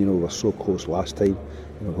done. You know, we were so close last time,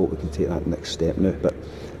 you know, I hope we can take that next step now, but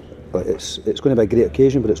it's going to be a great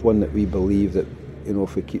occasion, but it's one that we believe that, you know,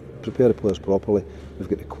 if we prepare the players properly, we've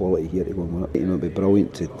got the quality here to go and win it. You know, it'd be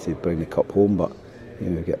brilliant to bring the cup home, but you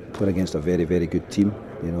know, playing against a very, very good team,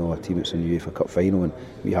 you know, a team that's in the UEFA Cup final, and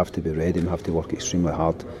we have to be ready and have to work extremely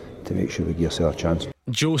hard to make sure we give ourselves a chance.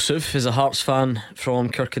 Joseph is a Hearts fan from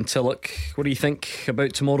Kirkintilloch. What do you think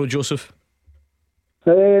about tomorrow, Joseph?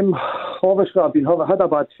 Obviously, I've had a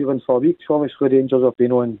bad feeling for weeks. Obviously, Rangers have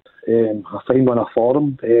been on a fine winner for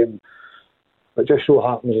them. It just so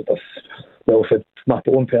happens that well, for my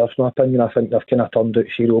own personal opinion, I think they've kind of turned out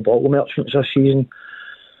serial bottle merchants this season.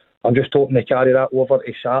 I'm just hoping to carry that over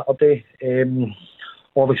to Saturday.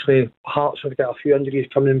 Obviously, Hearts have got a few injuries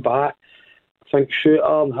coming back. I think Shooter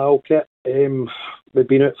and Halkett, we've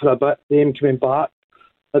been out for a bit. Them coming back,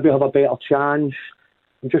 maybe have a better chance.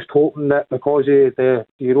 I'm just hoping that because of the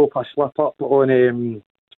Europa slip-up on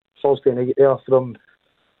Thursday night there from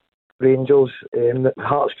Rangers, that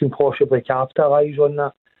Hearts can possibly capitalise on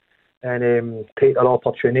that and take their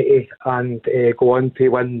opportunity and go on to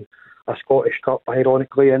win a Scottish Cup,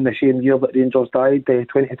 ironically, in the same year that Rangers died,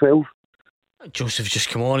 2012. Joseph, just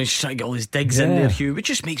come on, he's trying to get all his digs in there, Hugh. It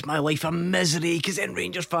just makes my life a misery, because then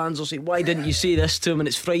Rangers fans will say, why didn't you say this to him? And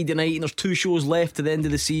it's Friday night and there's 2 shows left to the end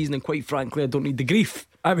of the season, and quite frankly, I don't need the grief.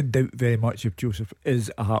 I would doubt very much if Joseph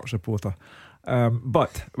is a Hearts supporter,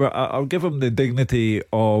 but well, I'll give him the dignity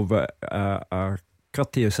of a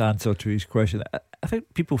courteous answer to his question. I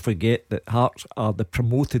think people forget that Hearts are the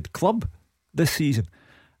promoted club this season.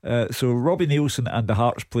 So Robbie Nielsen and the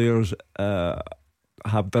Hearts players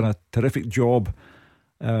have done a terrific job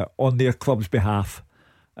on their club's behalf.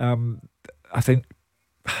 I think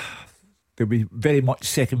they'll be very much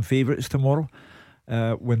second favourites tomorrow.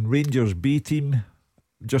 When Rangers B team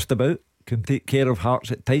just about can take care of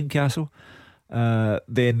Hearts at Tynecastle,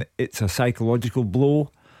 then it's a psychological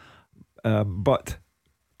blow. But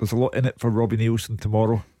there's a lot in it for Robbie Neilson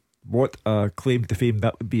tomorrow. What a claim to fame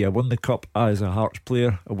that would be. I won the Cup as a Hearts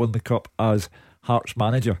player, I won the Cup as Hearts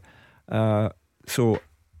manager. So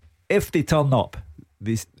if they turn up,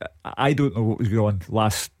 I don't know what was going on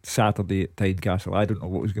last Saturday at Tynecastle. I don't know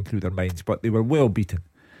what was going through their minds, but they were well beaten.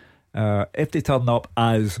 If they turn up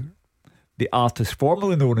as the artist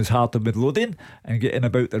formerly known as Heart of Midlothian and get in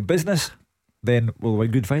about their business, then we'll win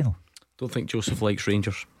good final. Don't think Joseph likes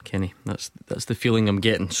Rangers, Kenny. That's the feeling I'm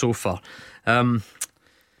getting so far. How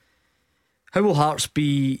will Hearts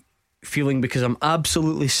be feeling? Because I'm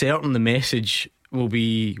absolutely certain the message will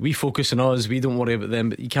be, we focus on us, we don't worry about them.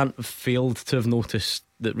 But you can't have failed to have noticed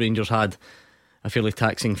that Rangers had a fairly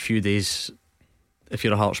taxing few days if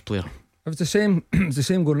you're a Hearts player. It was the same. It was the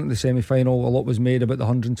same going into the semi-final. A lot was made about the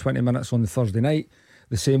 120 minutes on the Thursday night.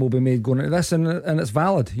 The same will be made going into this, and it's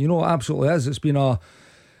valid. You know, it absolutely is. It's been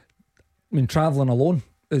travelling alone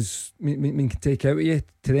is can take out of you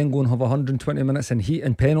to then go and have 120 minutes in heat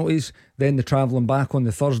and penalties. Then the travelling back on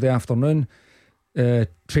the Thursday afternoon,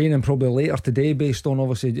 training probably later today based on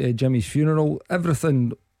obviously Jimmy's funeral.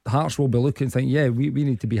 Everything. Hearts will be looking and think, yeah, we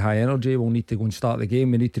need to be high energy, we'll need to go and start the game,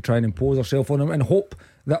 we need to try and impose ourselves on them and hope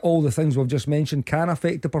that all the things we've just mentioned can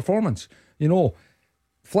affect the performance. You know,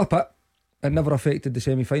 flip it never affected the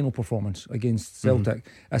semi-final performance against Celtic.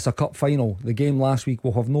 It's a cup final. The game last week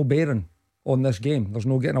will have no bearing on this game. There's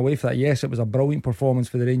no getting away from that. Yes, it was a brilliant performance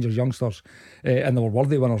for the Rangers youngsters, and they were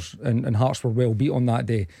worthy winners, and Hearts were well beat on that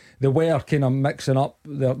day. They were kind of mixing up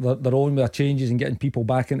their own with changes and getting people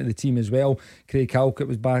back into the team as well. Craig Halkett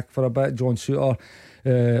was back for a bit, John Souttar,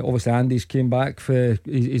 obviously Andy's came back for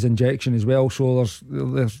his injection as well, so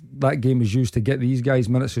there's that game was used to get these guys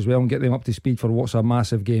minutes as well and get them up to speed for what's a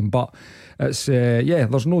massive game. But it's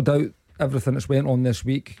there's no doubt everything that's went on this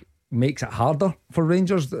week makes it harder for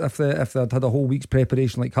Rangers if they'd had a whole week's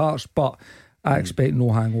preparation like Hearts, but I expect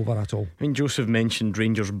no hangover at all. I mean, Joseph mentioned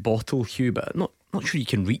Rangers bottle, Hugh, but I'm not sure you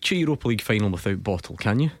can reach a Europa League final without bottle,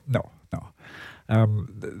 can you? No.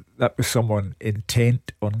 That was someone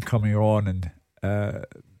intent on coming on and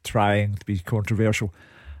trying to be controversial.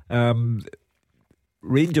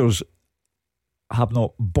 Rangers have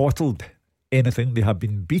not bottled anything. They have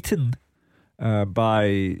been beaten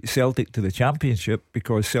by Celtic to the Championship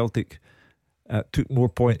because Celtic took more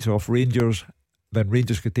points off Rangers than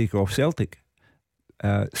Rangers could take off Celtic.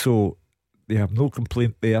 So they have no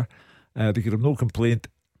complaint there. They could have no complaint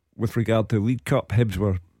with regard to the League Cup. Hibs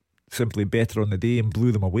were simply better on the day and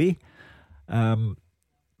blew them away.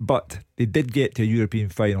 But they did get to a European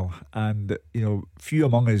final, and few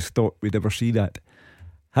among us thought we'd ever see that.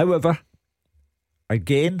 However,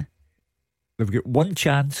 again, they've got one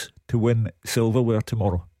chance to win silverware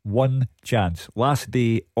tomorrow. One chance. Last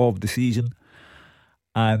day of the season,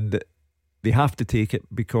 and they have to take it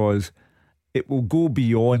because it will go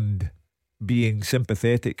beyond being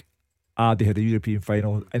sympathetic. They had a European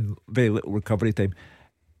final and very little recovery time.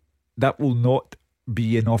 That will not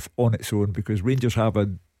be enough on its own because Rangers have a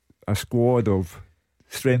squad of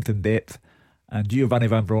strength and depth, and Giovanni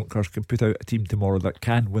Van Bronckhorst can put out a team tomorrow that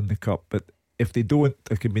can win the cup. But if they don't,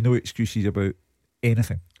 there can be no excuses about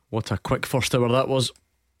anything. What a quick first hour that was.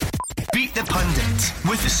 Beat the Pundit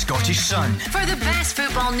with the Scottish Sun. For the best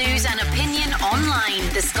football news and opinion online,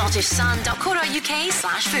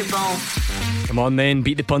 thescottishsun.co.uk/football. Come on then,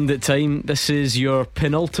 Beat the Pundit time. This is your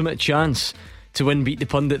penultimate chance to win Beat the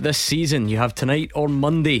Pundit this season. You have tonight or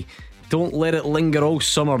Monday. Don't let it linger all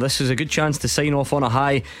summer. This is a good chance to sign off on a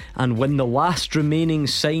high and win the last remaining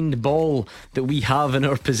signed ball that we have in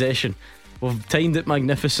our possession. We've timed it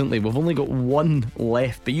magnificently. We've only got one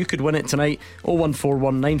left, but you could win it tonight.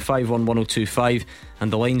 01419511025,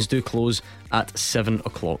 and the lines do close at 7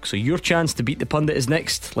 o'clock. So your chance to beat the pundit is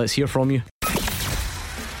next. Let's hear from you.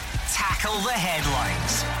 Tackle the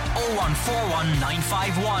headlines.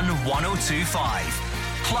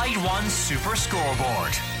 01419511025. Clyde One Super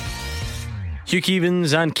Scoreboard. Hugh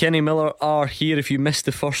Keevins and Kenny Miller are here. If you missed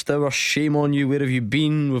the first hour, shame on you. Where have you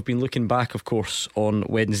been? We've been looking back, of course, on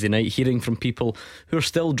Wednesday night, hearing from people who are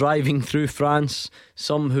still driving through France,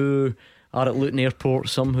 some who are at Luton Airport,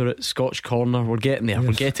 some who are at Scotch Corner. We're getting there, yes.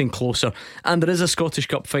 We're getting closer. And there is a Scottish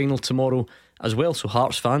Cup final tomorrow as well, so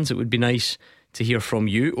Hearts fans, it would be nice to hear from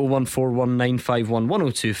you.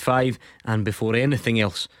 01419511025. And before anything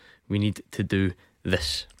else, we need to do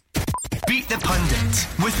this. Beat the Pundit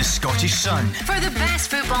with the Scottish Sun. For the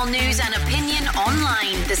best football news and opinion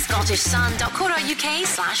online,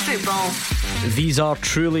 thescottishsun.co.uk/football. These are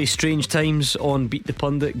truly strange times on Beat the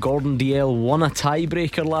Pundit. Gordon Dalziel won a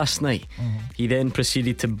tiebreaker last night. He then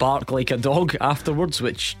proceeded to bark like a dog afterwards,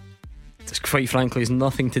 which quite frankly has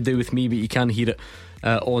nothing to do with me, but you can hear it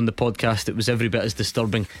on the podcast. It was every bit as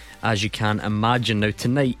disturbing as you can imagine. Now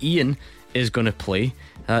tonight Ian is going to play.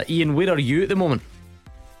 Ian, where are you at the moment?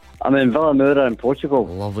 I'm in Villamoura in Portugal.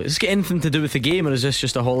 Lovely. Does this get anything to do with the game, or is this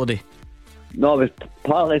just a holiday? No, it was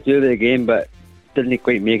partly to do with the game, but didn't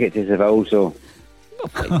quite make it to Seville, so...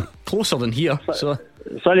 Closer than here, so...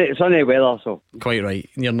 Sunny weather, so... Quite right.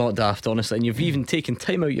 You're not daft, honestly. And you've even taken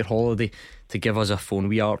time out your holiday to give us a phone.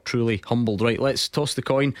 We are truly humbled. Right, let's toss the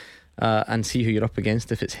coin and see who you're up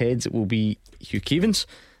against. If it's heads, it will be Hugh Keevins,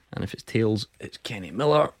 and if it's tails, it's Kenny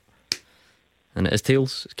Miller. And it is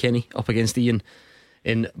tails. It's Kenny up against Ian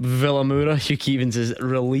in Villamoura. Hugh Keevins is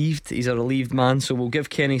relieved. He's a relieved man, so we'll give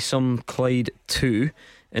Kenny some Clyde 2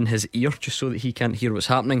 in his ear just so that he can't hear what's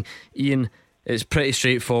happening. Ian, it's pretty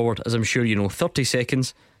straightforward, as I'm sure you know. 30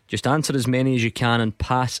 seconds. Just answer as many as you can and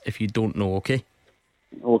pass if you don't know, okay?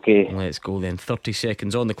 Okay. Let's go then. 30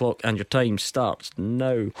 seconds on the clock and your time starts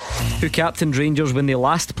now. Who captained Rangers when they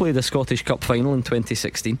last played the Scottish Cup final in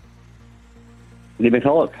 2016? Lee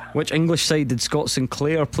McCulloch. Which English side did Scott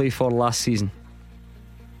Sinclair play for last season?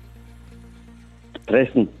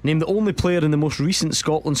 Preston. Name the only player in the most recent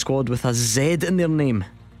Scotland squad with a Z in their name.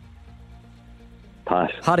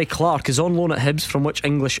 Pass. Harry Clarke is on loan at Hibs from which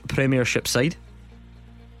English Premiership side?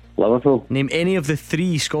 Liverpool. Name any of the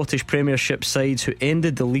 3 Scottish Premiership sides who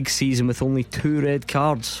ended the league season with only 2 red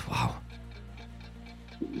cards. Wow.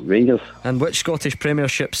 Rangers. And which Scottish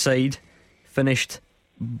Premiership side finished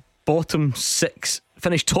top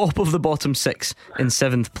of the bottom 6 in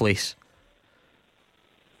 7th place?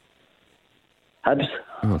 Hibs.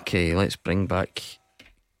 Okay, let's bring back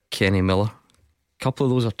Kenny Miller. A couple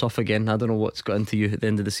of those are tough again. I don't know what's got into you at the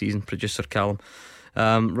end of the season, producer Callum.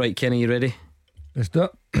 Right, Kenny, you ready? Let's do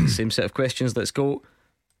it. Same set of questions, let's go.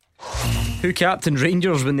 Who captained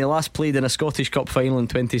Rangers when they last played in a Scottish Cup final in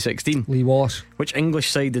 2016? Lee Wallace. Which English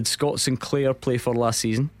side did Scott Sinclair play for last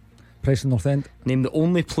season? Preston North End. Name the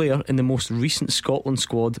only player in the most recent Scotland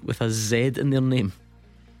squad with a Z in their name.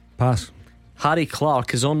 Pass. Harry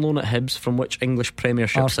Clarke is on loan at Hibs from which English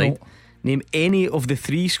Premiership Arsenal. side? Name any of the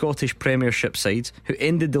 3 Scottish Premiership sides who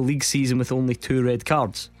ended the league season with only 2 red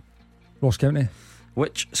cards. Ross County.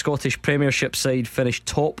 Which Scottish Premiership side finished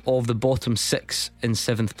top of the bottom 6 in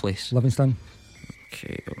 7th place? Livingston.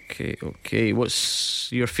 Okay.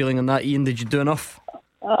 What's your feeling on that, Ian? Did you do enough?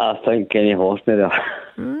 I think Kenny horsed me there.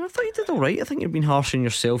 I thought you did alright. I think you're being harsh on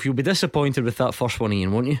yourself. You'll be disappointed with that first one,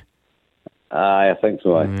 Ian, won't you? I think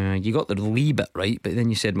so. You got the Lee bit right, but then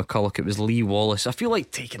you said McCulloch. It was Lee Wallace. I feel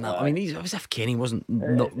like taking that. I mean, it's as if Kenny wasn't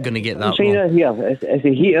not going to get that wrong. Here. It's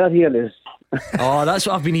a heater here. Oh, that's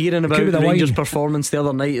what I've been hearing about Could be the the Rangers' wine. performance the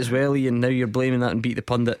other night as well, Ian. Now you're blaming that and beat the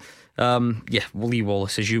pundit. Yeah, Lee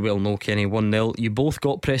Wallace, as you well know, Kenny, 1-0. You both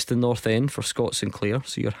got Preston North End for Scott Sinclair,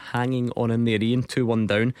 so you're hanging on in there, Ian. 2-1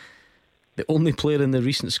 down. The only player in the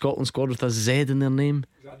recent Scotland squad with a Z in their name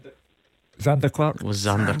Xander Clark. was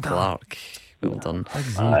Xander Clarke. Well done.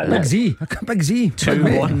 Big Z.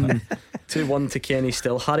 2-1 to Kenny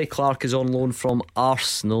still. Harry Clarke is on loan from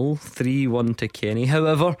Arsenal. 3-1 to Kenny.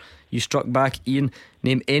 However, you struck back, Ian.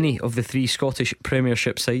 Name any of the 3 Scottish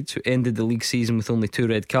Premiership sides who ended the league season with only 2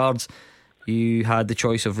 red cards. You had the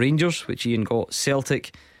choice of Rangers, which Ian got,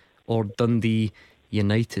 Celtic, or Dundee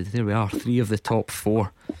United. There we are, 3 of the top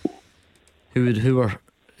 4. Who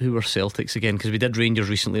were Celtics again? Because we did Rangers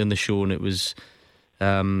recently on the show, and it was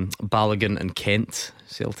Balogun and Kent.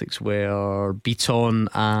 Celtics were Beaton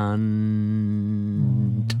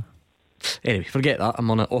and anyway, forget that. I'm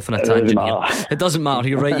off on a tangent here. It doesn't matter.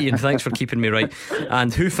 You're right, Ian. Thanks for keeping me right.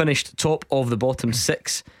 And who finished top of the bottom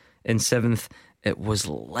 6 in 7th? It was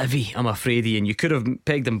Livy, I'm afraid, Ian. You could have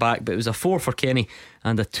pegged him back, but it was a 4 for Kenny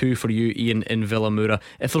and a 2 for you, Ian, in Villamoura.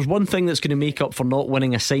 If there's one thing that's going to make up for not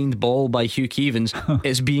winning a signed ball by Hugh Keevins,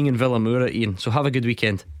 it's being in Villamoura, Ian. So have a good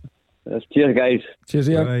weekend. Cheers, guys. Cheers,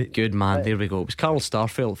 Ian. Right. Good man, there we go. It was Carl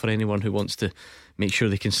Starfelt for anyone who wants to make sure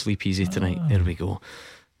they can sleep easy tonight. There we go.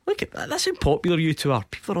 Look at that, that's how popular you two are.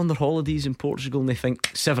 People are on their holidays in Portugal and they think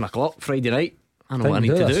 7 o'clock Friday night, I know what I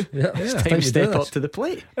need to do. Yeah, It's yeah, time to step do up to the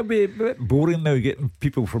plate. It'd be a bit boring now getting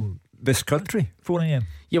people from this country phoning in.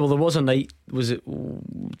 Yeah, well, there was a night, was it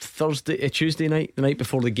Tuesday night, the night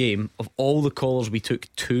before the game, of all the callers we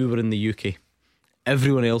took, 2 were in the UK.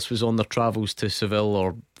 Everyone else was on their travels to Seville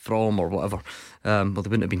or from or whatever. Well, they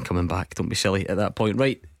wouldn't have been coming back, don't be silly at that point.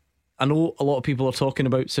 Right, I know a lot of people are talking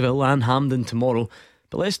about Seville and Hampden tomorrow,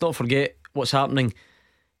 but let's not forget what's happening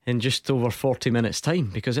in just over 40 minutes time,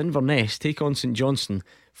 because Inverness take on St Johnstone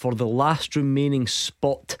for the last remaining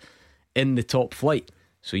spot in the top flight.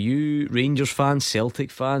 So you Rangers fans, Celtic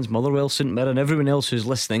fans, Motherwell, St Mirren, everyone else who's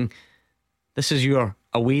listening, this is your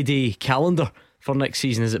away day calendar for next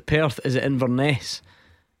season. Is it Perth? Is it Inverness?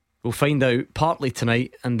 We'll find out partly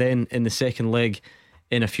tonight and then in the second leg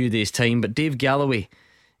in a few days' time. But Dave Galloway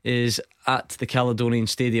is at the Caledonian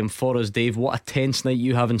Stadium for us. Dave, what a tense night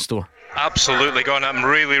you have in store. Absolutely, Gordon. I'm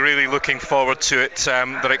really looking forward to it.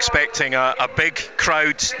 They're expecting a big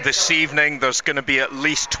crowd this evening. There's going to be at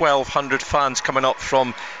least 1,200 fans coming up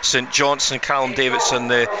from St Johnstone. Callum Davidson,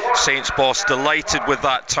 the Saints boss, delighted with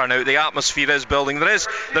that turnout. The atmosphere is building. There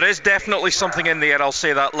is definitely something in the air, I'll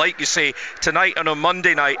say that. Like you say, tonight and on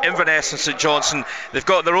Monday night, Inverness and St Johnstone, they've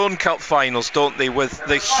got their own cup finals, don't they, with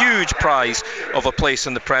the huge prize of a place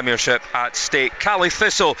in the Premiership at stake. Caley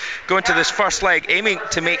Thistle going to this first leg aiming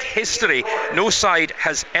to make history. No side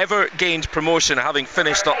has ever gained promotion, having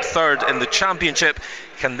finished up third in the Championship.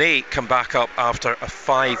 Can they come back up after a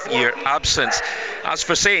 5-year absence? As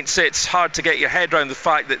for Saints, it's hard to get your head around the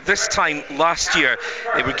fact that this time last year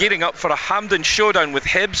they were gearing up for a Hampden showdown with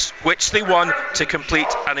Hibs, which they won to complete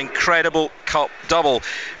an incredible cup double.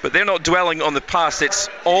 But they're not dwelling on the past. It's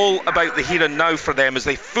all about the here and now for them as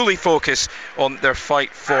they fully focus on their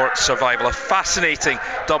fight for survival. A fascinating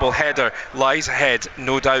double header lies ahead,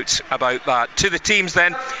 no doubt about that. To the teams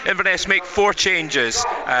then, Inverness make 4 changes.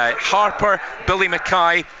 Harper, Billy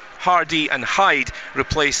Mackay, Hardy and Hyde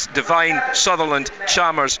replace Devine, Sutherland,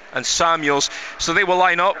 Chalmers and Samuels. So they will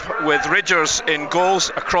line up with Ridgers in goals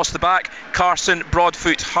across the back, Carson,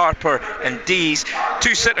 Broadfoot, Harper and Dees.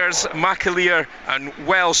 2 sitters, McAleer and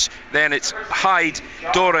Welsh. Then it's Hyde,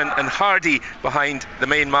 Doran and Hardy behind the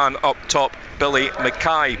main man up top, Billy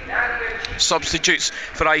Mackay. Substitutes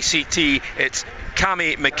for ICT, it's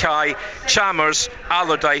Cammy Mackay, Chalmers,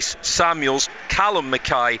 Allardyce, Samuels, Callum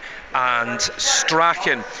Mackay and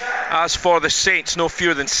Strachan. As for the Saints, no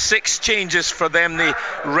fewer than 6 changes for them. They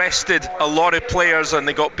rested a lot of players and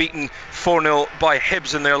they got beaten 4-0 by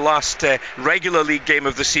Hibs in their last regular league game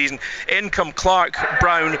of the season. In come Clark,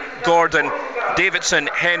 Brown, Gordon, Davidson,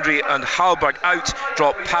 Hendry and Halberg. Out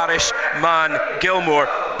drop Parish, Mann, Gilmore,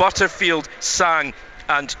 Butterfield, Sang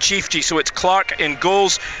and Chiefji. So it's Clark in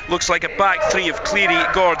goals. Looks like a back 3 of Cleary,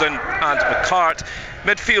 Gordon and McCart.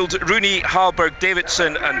 Midfield, Rooney, Halberg,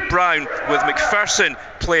 Davidson and Brown, with McPherson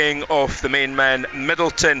playing off the main men,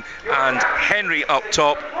 Middleton and Henry up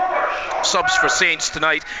top. Subs for Saints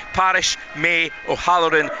tonight: Parish, May,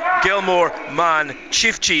 O'Halloran, Gilmore, Mann,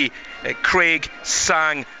 Chiefji, Craig,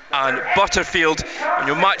 Sang and Butterfield. And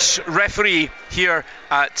your match referee here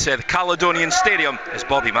at the Caledonian Stadium is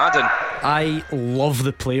Bobby Madden. I love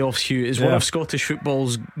the playoffs, Hugh. It's one of Scottish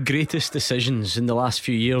football's greatest decisions in the last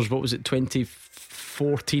few years. What was it,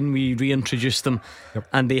 2014 we reintroduced them,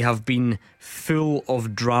 and they have been full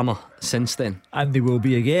of drama since then. And they will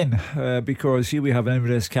be again, because here we have an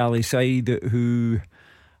Inverness Caley side who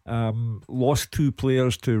lost 2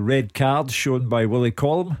 players to red cards shown by Willie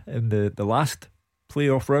Collum in the last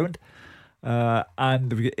playoff round, and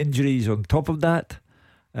they've got injuries on top of that.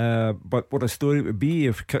 But what a story it would be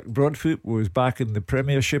if Kirk Broadfoot was back in the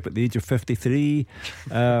Premiership at the age of 53.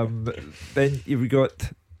 Then you've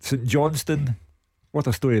got St Johnstone. What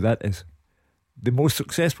a story that is. The most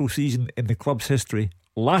successful season in the club's history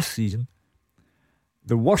last season,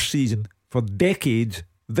 the worst season for decades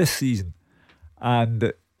this season,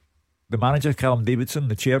 and the manager Callum Davidson,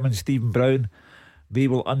 the chairman Stephen Brown, they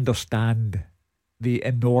will understand the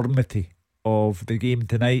enormity of the game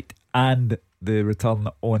tonight and the return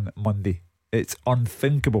on Monday. It's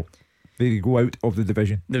unthinkable they go out of the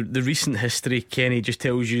division. The recent history, Kenny, just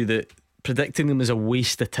tells you that predicting them is a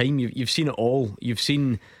waste of time. You've seen it all. You've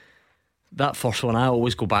seen that first one. I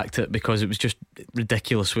always go back to it because it was just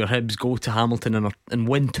ridiculous, where Hibs go to Hamilton and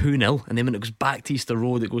win 2-0, and then when it goes back to Easter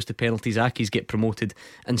Road, it goes to penalties. Accies get promoted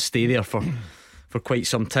and stay there for quite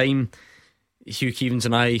some time. Hugh Keevins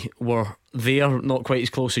and I were there, not quite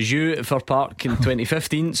as close as you, at Fir Park in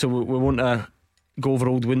 2015, so we won't go over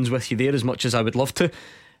old wins with you there as much as I would love to.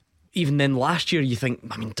 Even then last year you think,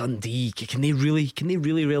 I mean, Dundee, can they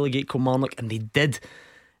really relegate Kilmarnock? And they did.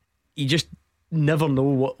 You just never know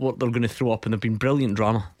what they're going to throw up, and they've been brilliant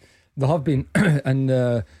drama. They have been. And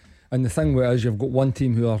the thing with it is, you've got one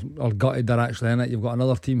team who are gutted they're actually in it. You've got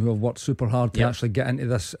another team who have worked super hard to actually get into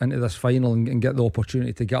this final and get the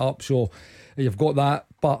opportunity to get up. So you've got that,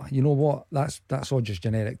 but you know what? That's all just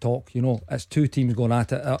generic talk. You know, it's 2 teams going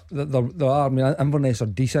at it. There are. I mean, Inverness are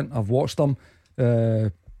decent. I've watched them.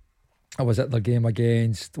 I was at their game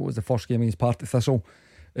against, what was the first game against Partick Thistle,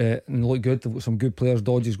 and they look good. They've got some good players.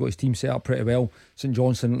 Dodgy's got his team set up pretty well. St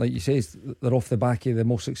Johnstone, like you say, they're off the back of the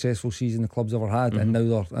most successful season the club's ever had, and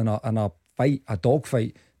now they're in a fight, a dog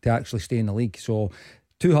fight to actually stay in the league. So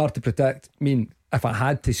too hard to predict. I mean, if I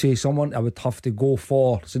had to say someone, I would have to go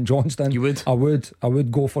for St Johnstone. You would? I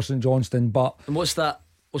would go for St Johnstone. But and what's that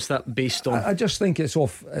What's that based on? I just think it's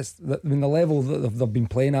off. The level that they've been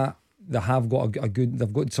playing at. They have got a good.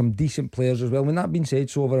 They've got some decent players as well. When that being said,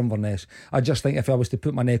 so over Inverness, I just think if I was to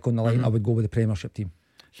put my neck on the line, I would go with the Premiership team.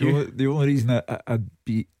 The only reason I'd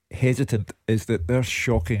be hesitant is that they're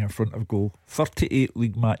shocking in front of goal. 38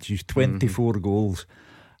 league matches, 24 goals,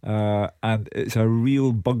 and it's a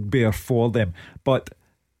real bugbear for them. But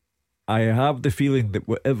I have the feeling that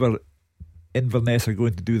whatever Inverness are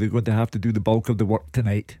going to do, they're going to have to do the bulk of the work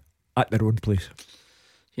tonight at their own place.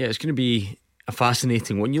 Yeah, it's going to be a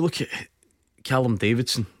fascinating one. You look at Callum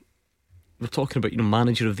Davidson. We're talking about,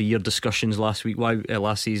 manager of the year discussions last year. Why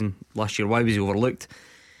was he overlooked?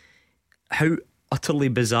 How utterly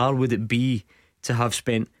bizarre would it be to have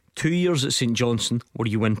spent 2 years at St Johnstone, where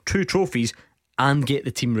you win 2 trophies and get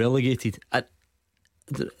the team relegated? I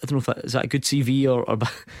don't know if is that a good CV or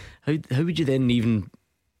how would you then even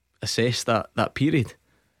assess that period?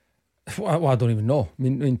 Well, I don't even know. I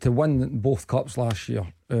mean, to win both cups last year,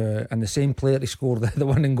 and the same player to score the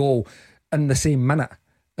winning goal in the same minute,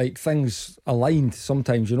 like things aligned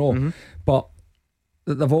sometimes, But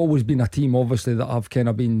they've always been a team, obviously, that have kind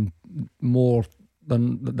of been more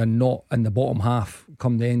than not in the bottom half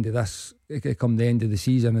come the end of the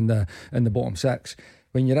season in the bottom 6.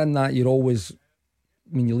 When you're in that, you're always.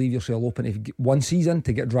 You leave yourself open to one season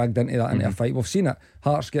to get dragged into that into a fight. We've seen it.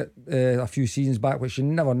 Hearts get a few seasons back, which you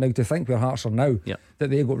never know to think where Hearts are now. That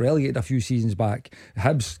they got relegated a few seasons back.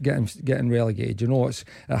 Hibs getting relegated. It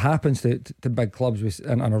happens to big clubs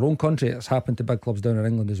in our own country. It's happened to big clubs down in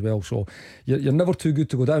England as well. So you're never too good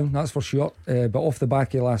to go down. That's for sure. But off the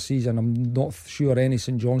back of last season, I'm not sure any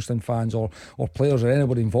St Johnstone fans or players or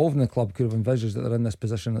anybody involved in the club could have envisaged that they're in this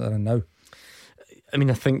position that they're in now. I mean,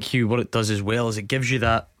 I think, Hugh, what it does as well is it gives you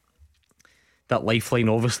that lifeline.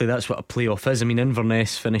 Obviously, that's what a playoff is. I mean,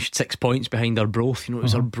 Inverness finished 6 points behind Arbroath. It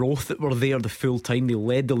was Arbroath that were there the full time. They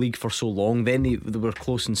led the league for so long. Then they were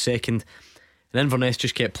close in second, and Inverness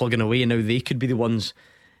just kept plugging away. And now they could be the ones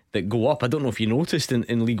that go up. I don't know if you noticed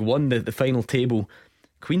in League One, the final table,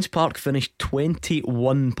 Queen's Park finished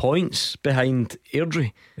 21 points behind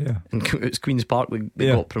Airdrie. And it's Queen's Park that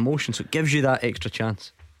got promotion, so it gives you that extra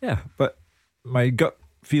chance. Yeah, but my gut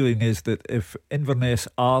feeling is that if Inverness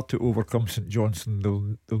are to overcome St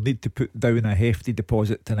Johnstone, they'll need to put down a hefty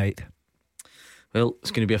deposit tonight. Well,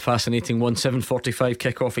 it's going to be a fascinating one. 7:45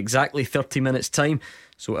 kick-off, exactly 30 minutes time.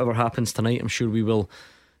 So whatever happens tonight, I'm sure we will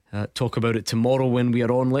talk about it tomorrow when we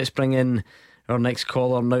are on. Let's bring in our next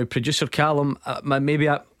caller now. Producer Callum, my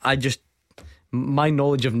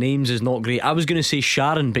knowledge of names is not great. I was going to say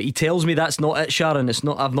Sharon, but he tells me that's not it, Sharon. It's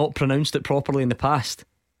not. I've not pronounced it properly in the past.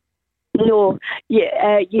 No, you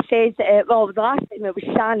said, the last time it was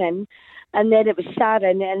Shannon, and then it was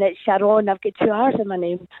Sharon, and it's Sharon. I've got 2 R's in my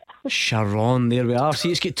name. Sharon, there we are.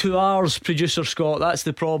 See, it's got 2 R's, Producer Scott. That's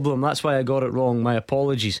the problem. That's why I got it wrong. My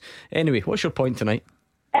apologies. Anyway, what's your point tonight?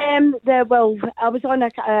 I was on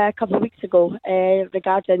a couple of weeks ago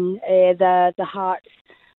regarding the Hearts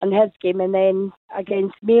and his game, and then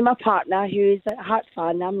against me and my partner, who's a Hearts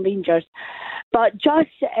fan. I'm Rangers. But just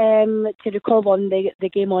to recall on the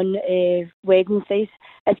game on Wednesdays,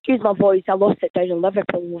 excuse my voice, I lost it down in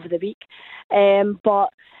Liverpool over the week.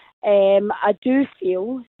 But I do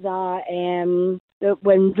feel that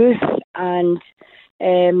when Ruth and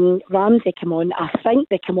Ramsey come on, I think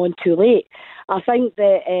they come on too late. I think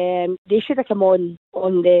that they should have come on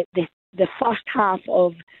the first half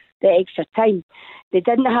of the extra time. They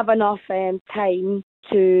didn't have enough time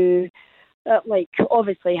to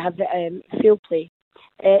obviously have field play,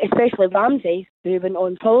 especially Ramsey, who went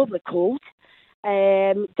on probably cold,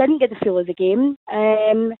 didn't get the feel of the game.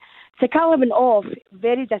 Sakala went off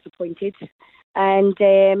very disappointed, and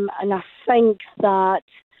I think that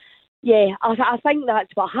I think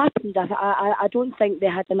that's what happened. I don't think they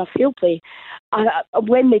had enough field play.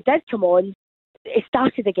 When they did come on, it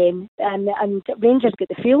started again, and Rangers get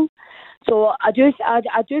the feel. So I do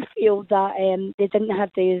feel that they didn't have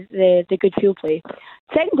the good field play.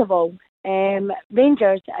 Second of all,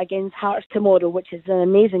 Rangers against Hearts tomorrow, which is an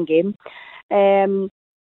amazing game.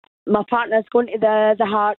 My partner's going to the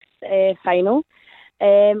Hearts final.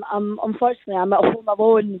 Unfortunately, I'm at home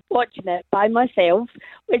alone watching it by myself,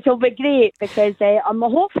 which will be great because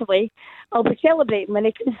hopefully I'll be celebrating when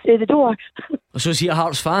he comes through the door. So is he a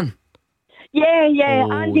Hearts fan? Yeah,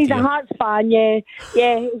 Oh, Andy's dear. a Hearts fan. Yeah,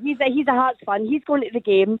 he's a Hearts fan. He's going to the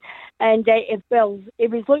game, and he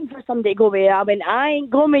was looking for somebody to go with. I went, I ain't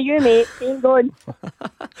going with you, mate. Ain't going.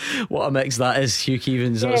 What a mix that is, Hugh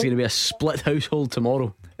Keevins. That's going to be a split household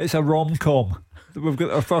tomorrow. It's a rom-com. We've got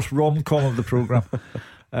our first rom-com of the programme.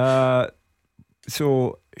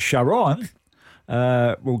 So Sharon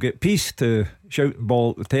will get peace to shouting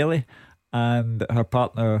ball at the telly, and her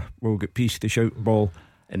partner will get pieced to shouting ball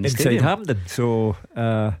in the inside stadium. Hampden. So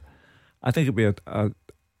I think it'll be a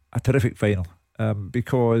terrific final,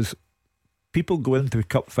 because people go into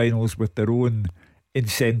cup finals with their own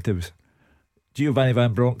incentives. Giovanni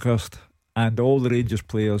Van Bronckhorst and all the Rangers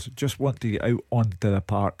players just want to get out onto the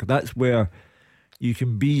park. That's where you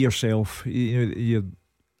can be yourself.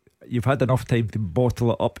 You've had enough time to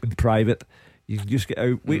bottle it up in private. You can just get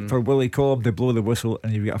out, wait for Willie Collum to blow the whistle,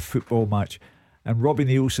 and you've got a football match. And Robbie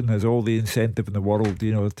Nielsen has all the incentive in the world,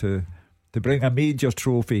 to bring a major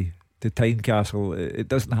trophy to Tynecastle. It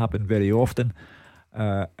doesn't happen very often.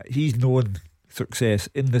 He's known success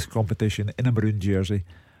in this competition in a maroon jersey,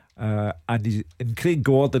 and in Craig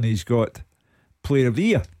Gordon he's got Player of the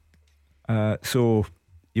Year. So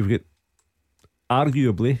you've got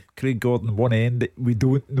arguably Craig Gordon one end. We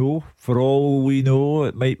don't know. For all we know,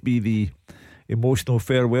 it might be the emotional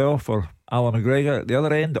farewell for Alan McGregor at the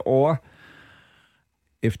other end, or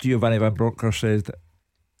if Giovanni Van Bronckhorst says that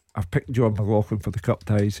I've picked John McLaughlin for the cup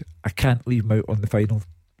ties, I can't leave him out on the final.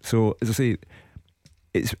 So as I say,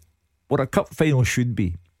 it's what a cup final should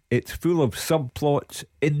be. It's full of subplots,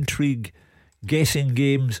 intrigue, guessing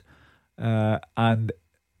games, and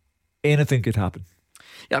anything could happen.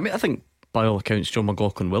 Yeah, I mean, I think by all accounts John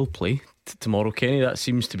McLaughlin will play tomorrow, Kenny. That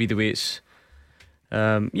seems to be the way it's.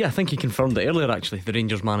 I think he confirmed it earlier, actually, the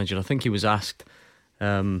Rangers manager. I think he was asked.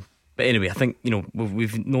 But anyway, I think,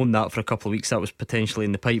 we've known that for a couple of weeks. That was potentially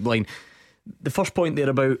in the pipeline. The first point there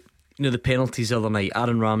about, the penalties the other night,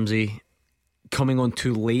 Aaron Ramsey coming on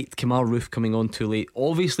too late, Kemar Roofe coming on too late.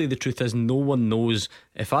 Obviously the truth is no one knows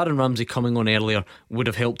if Aaron Ramsey coming on earlier would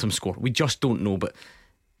have helped him score. We just don't know. But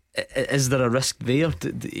is there a risk there?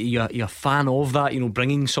 Are you a fan of that,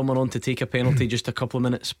 bringing someone on to take a penalty just a couple of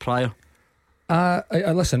minutes prior?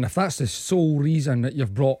 Listen, if that's the sole reason that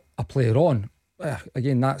you've brought a player on,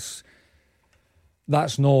 again, that's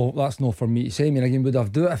no for me to say. I mean, again, would I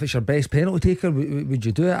do it if it's your best penalty taker? Would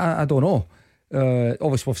you do it? I don't know.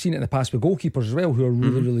 Obviously we've seen it in the past with goalkeepers as well, who are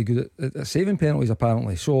really, really good at saving penalties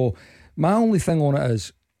apparently. So my only thing on it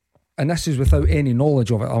is, and this is without any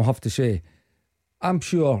knowledge of it, I'll have to say, I'm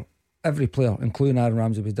sure every player, including Aaron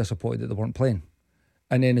Ramsey, was disappointed that they weren't playing.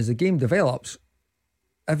 And then as the game develops,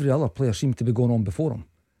 every other player seemed to be going on before him.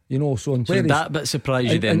 So did that bit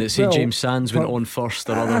surprise you then, that say James Sands went on first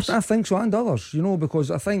or others? I think so, and others,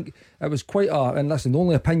 because I think it was quite and listen, the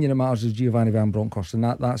only opinion that matters is Giovanni Van Bronckhorst, and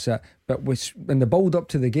that's it. But in the build up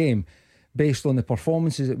to the game, based on the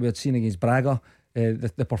performances that we had seen against Braga,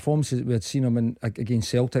 the performances that we had seen him in against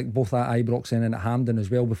Celtic, both at Ibrox and at Hampden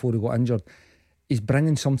as well before he got injured, he's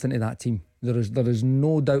bringing something to that team. There is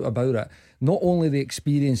no doubt about it. Not only the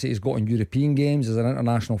experience that he's got in European games as an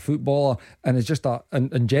international footballer, and is just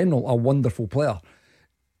in general a wonderful player.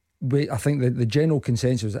 I think the general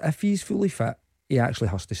consensus is that if he's fully fit, he actually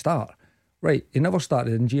has to start. Right, he never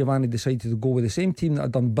started, and Giovanni decided to go with the same team that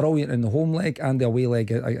had done brilliant in the home leg and the away leg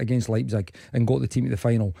against Leipzig and got the team to the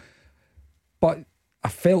final. But I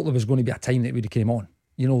felt there was going to be a time that he would have came on,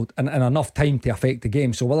 and enough time to affect the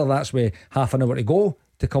game. So whether that's with half an hour to go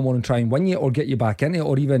to come on and try and win you, or get you back in it,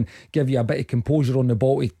 or even give you a bit of composure on the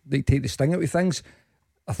ball to take the sting out of things,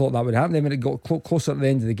 I thought that would happen. Then when it got closer at the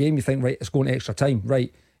end of the game, you think, right, it's going to extra time.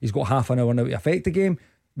 Right, he's got half an hour now to affect the game.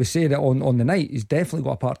 We said it on the night, he's definitely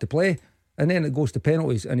got a part to play. And then it goes to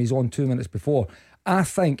penalties and he's on 2 minutes before. I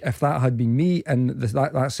think if that had been me and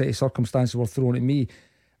that set of circumstances were thrown at me,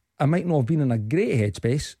 I might not have been in a great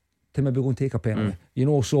headspace to maybe go and take a penalty.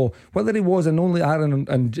 So whether he was, and only Aaron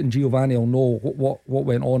and Giovanni will know what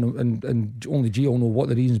went on, and only Gio will know what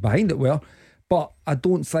the reasons behind it were. But I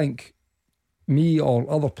don't think me or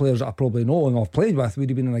other players that I probably know and I've played with would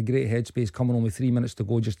have been in a great headspace coming on with 3 minutes to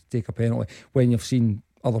go just to take a penalty when you've seen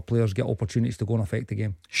other players get opportunities to go and affect the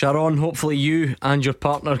game. Sharon, hopefully you and your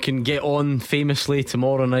partner can get on famously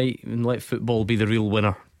tomorrow night and let football be the real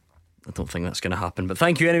winner. I don't think that's going to happen, but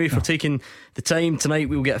thank you anyway for taking the time tonight.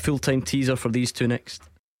 We'll get a full-time teaser for these two next.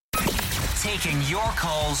 Taking your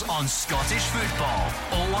calls on Scottish football.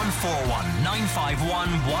 0141 951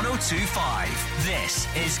 1025. This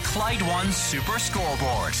is Clyde One Super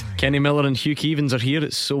Scoreboard. Kenny Miller and Hugh Keevins are here.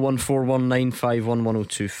 It's 0141 951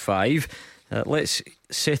 1025. Let's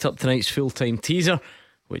set up tonight's full-time teaser,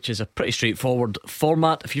 which is a pretty straightforward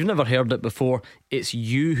format. If you've never heard it before, it's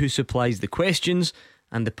you who supplies the questions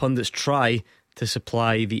and the pundits try to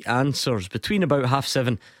supply the answers between about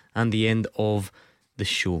 7:30 and the end of the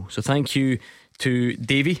show. So thank you to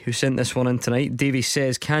Davey who sent this one in tonight. Davey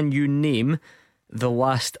says, can you name the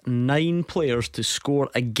last 9 players to score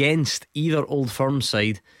against either Old Firm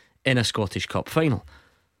side in a Scottish Cup final?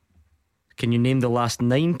 Can you name the last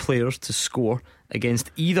 9 players to score against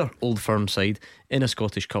either Old Firm side in a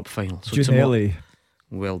Scottish Cup final? So Ginnelly.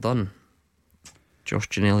 Well done. Josh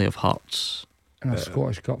Ginnelly of Hearts. In a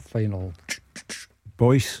Scottish Cup final.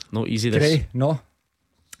 Boyce. Not easy this. Gray, no.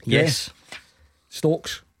 Yes.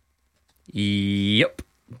 Stokes. Yep.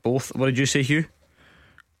 Both. What did you say, Hugh?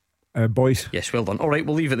 Boyce. Yes, well done. Alright,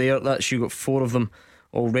 we'll leave it there. That's, you got 4 of them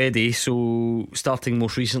already. So starting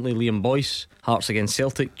most recently, Liam Boyce, Hearts against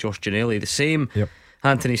Celtic. Josh Ginnelly the same. Yep.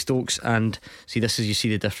 Anthony Stokes. And see, this is, you see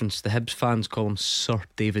the difference. The Hibs fans call him Sir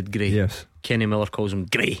David Gray. Yes. Kenny Miller calls him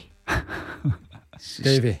Gray.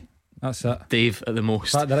 Davey. That's it. Dave at the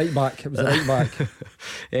most. The right back. It was the right back.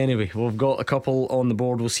 Anyway, we've got a couple on the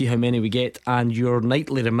board. We'll see how many we get. And your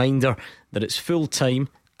nightly reminder that it's full time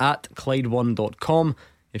at Clyde1.com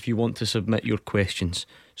if you want to submit your questions.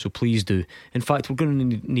 So please do. In fact, we're going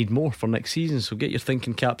to need more for next season. So get your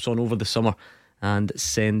thinking caps on over the summer and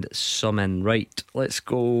send some in. Right, let's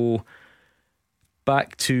go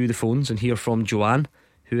back to the phones and hear from Joanne,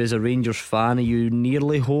 who is a Rangers fan. Are you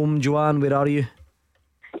nearly home, Joanne? Where are you?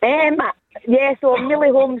 Yeah, so I'm nearly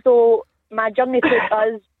home. So my journey took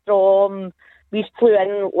us from, we flew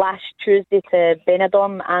in last Tuesday to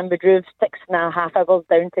Benidorm and we drove 6.5 hours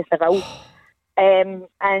down to Seville.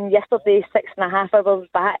 And yesterday 6.5 hours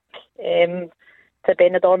back to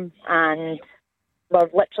Benidorm, and we're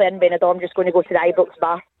literally in Benidorm, just going to go to the Ibrox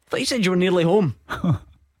bar. I thought you said you were nearly home.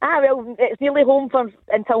 Well, it's nearly home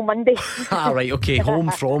until Monday. Right, okay, home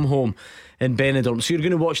from home in Benidorm. So you're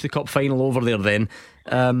going to watch the cup final over there then.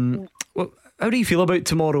 How do you feel about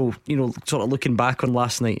tomorrow? You know, sort of looking back on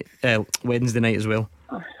last night, Wednesday night as well.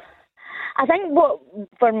 I think what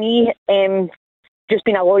for me, just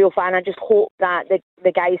being a loyal fan, I just hope that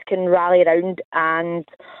the guys can rally around and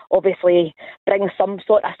obviously bring some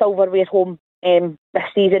sort of silverware home this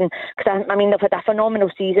season. Because I mean, they've had a phenomenal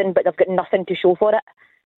season, but they've got nothing to show for it.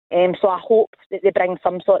 So I hope that they bring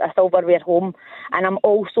some sort of silverware home, and I'm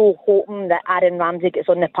also hoping that Aaron Ramsey gets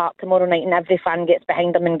on the park tomorrow night and every fan gets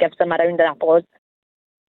behind him and gives him a round of applause.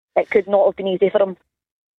 It could not have been easy for him.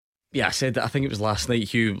 Yeah, I said that, I think it was last night,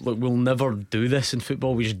 Hugh. Look, we'll never do this in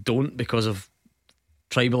football. We just don't, because of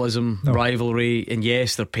tribalism, rivalry, and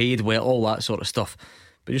yes, they're paid well, all that sort of stuff.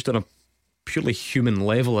 But just on a purely human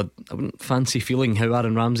level, I wouldn't fancy feeling how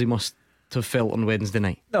Aaron Ramsey must have felt on Wednesday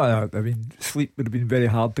night. No, I mean, sleep would have been very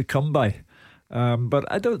hard to come by. But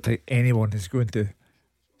I don't think anyone is going to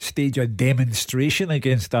stage a demonstration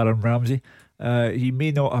against Aaron Ramsey. He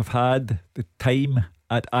may not have had the time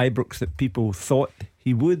at Ibrox that people thought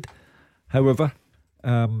he would. However,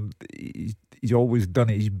 he's always done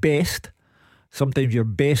his best. Sometimes your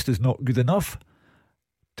best is not good enough.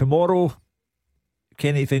 Tomorrow,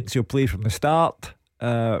 Kenny thinks he'll play from the start.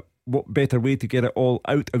 What better way to get it all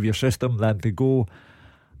out of your system than to go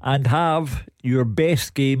and have your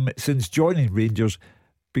best game since joining Rangers,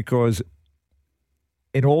 because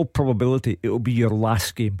in all probability it will be your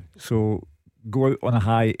last game. So go out on a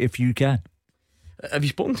high if you can. Have you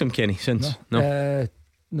spoken to him, Kenny, since?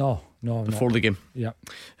 No. Before the game? Yeah.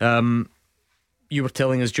 You were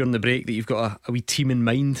telling us during the break that you've got a wee team in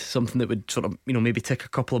mind, something that would sort of, you know, maybe tick a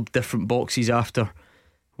couple of different boxes after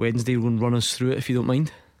Wednesday. We'll run us through it if you don't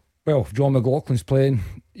mind. Well, John McLaughlin's playing,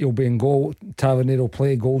 he'll be in goal. Tavernier will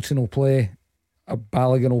play, Goldson will play,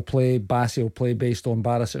 Balogun will play, Bassey will play based on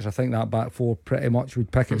Barisic. I think that back four pretty much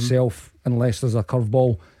would pick itself unless there's a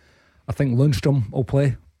curveball. I think Lundstrom will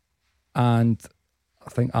play, and I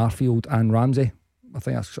think Arfield and Ramsey. I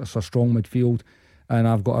think that's a strong midfield. And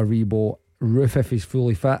I've got a Rebo, Roof if he's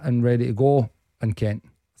fully fit and ready to go, and Kent.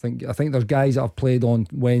 I think there's guys that have played on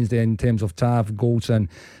Wednesday in terms of Tav, Goldson,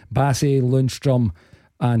 Bassey, Lundstrom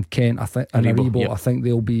and Kent, I think, and Aribo. I think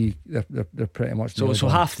they'll be they're pretty much so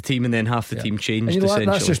half the team and then half the team changed. And you know,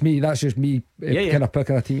 essentially, that's just me kind of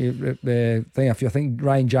picking a team thing. If you think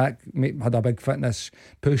Ryan Jack had a big fitness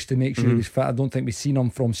push to make sure he was fit, I don't think we've seen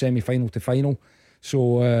him from semi-final to final.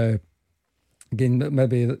 So again,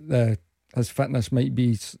 maybe his fitness might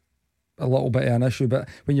be a little bit of an issue, but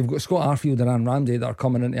when you've got Scott Arfield and Aaron Ramsey that are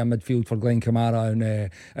coming into a midfield for Glenn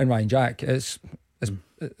Kamara and Ryan Jack, it's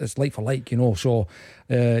like for like, you know. So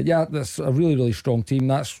that's a really, really strong team.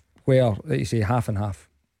 That's where, like you say, half and half.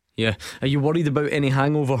 Yeah. Are you worried about any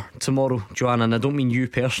hangover tomorrow, Joanna? And I don't mean you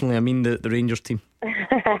personally, I mean the Rangers team.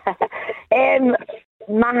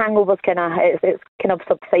 My hangover's it's kind of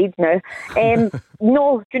subsides now.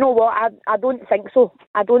 No, do you know what? I don't think so.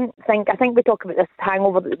 I think we talk about this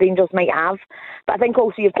hangover that the Rangers might have, but I think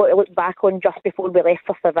also you've got to look back on just before we left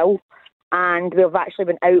for Seville, and we've actually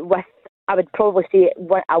been out with, I would probably say,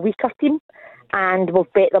 a weaker team. and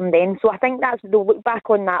we've bet them then. So I think they'll look back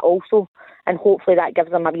on that also, and hopefully that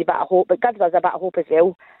gives them a wee bit of hope. It gives us a bit of hope as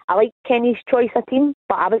well. I like Kenny's choice of team,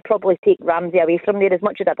 but I would probably take Ramsey away from there as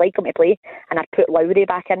much as I'd like him to play, and I'd put Lowry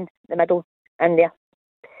back in the middle in there.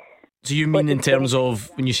 So you mean in terms of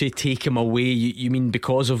when you say take him away, you mean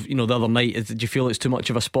because of, the other night, do you feel it's too much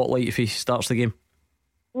of a spotlight if he starts the game?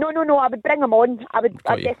 No, I would bring him on. I'd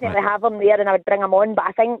definitely have him there, and I would bring him on. But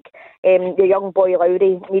I think the young boy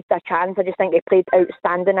Lowry needs a chance. I just think he played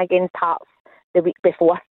outstanding against Hearts the week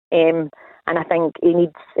before, and I think we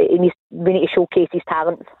need to showcase his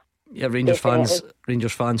talents. Yeah, Rangers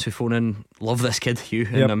fans who phone in love this kid, Hugh,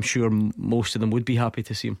 and I'm sure most of them would be happy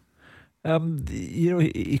to see him.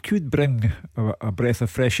 He could bring a breath of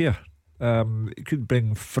fresh air. He could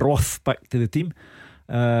bring froth back to the team.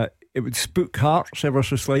 It would spook Hearts ever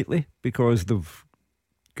so slightly because they've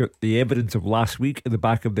got the evidence of last week in the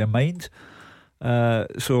back of their minds.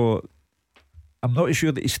 So I'm not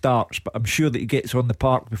sure that he starts, but I'm sure that he gets on the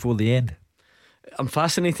park before the end. I'm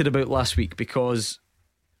fascinated about last week because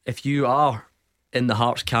if you are in the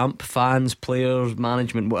Hearts camp, fans, players,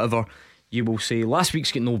 management, whatever, you will say last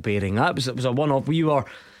week's got no bearing. It was a one-off. We were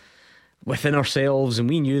within ourselves and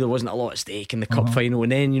we knew there wasn't a lot at stake in the cup final,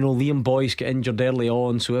 and then Liam Boyce got injured early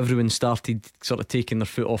on, so everyone started sort of taking their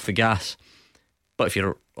foot off the gas. But if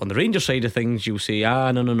you're on the Rangers side of things, you'll say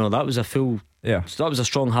no, that was a full so that was a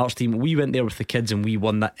strong Hearts team. We went there with the kids and we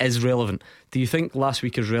won. That is relevant. Do you think last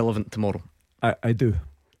week is relevant tomorrow? I do.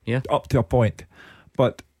 Yeah, up to a point.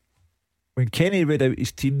 But when Kenny read out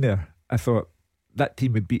his team there, I thought that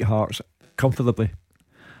team would beat Hearts comfortably.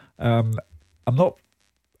 I'm not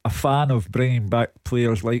a fan of bringing back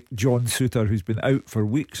players like John Souttar, who's been out for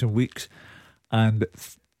weeks and weeks, and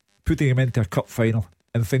putting him into a cup final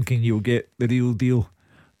and thinking you'll get the real deal,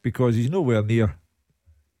 because he's nowhere near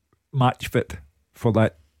match fit for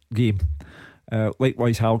that game.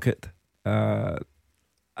 Likewise Halkett.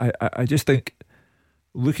 I just think,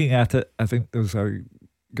 looking at it, I think there's a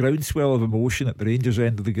groundswell of emotion at the Rangers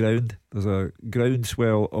end of the ground. There's a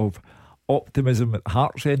groundswell of optimism at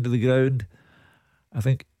Hearts end of the ground. I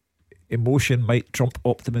think emotion might trump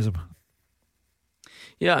optimism.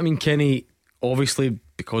 Yeah, I mean, Kenny, obviously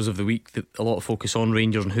because of the week, a lot of focus on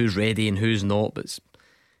Rangers and who's ready and who's not, but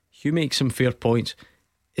Hugh makes some fair points.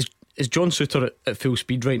 Is John Souttar at full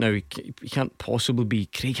speed right now? He can't possibly be.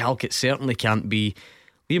 Craig Halkett certainly can't be.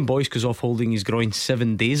 Liam Boyce goes off holding his groin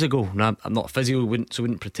 7 days ago. Now, I'm not a physio, so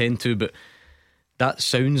wouldn't pretend to, but that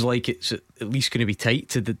sounds like it's at least going to be tight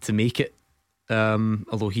to make it.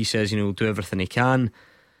 Although he says he'll do everything he can.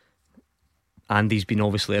 Andy's been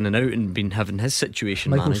obviously in and out and been having his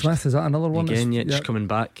situation Michael managed. Smith, is that another one? Again, just coming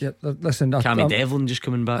back. Yeah, listen, Cammy Devlin just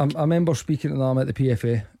coming back. I remember speaking to them at the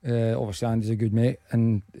PFA. Obviously Andy's a good mate,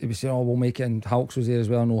 and he was saying, we'll make it, and Halks was there as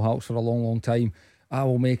well. I know Halks for a long time.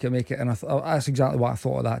 We'll make it, and that's exactly what I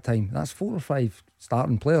thought at that time. That's 4 or 5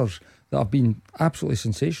 starting players that have been absolutely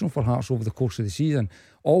sensational for Hearts over the course of the season,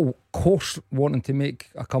 all course wanting to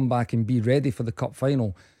make a comeback and be ready for the cup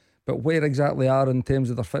final. But where exactly are in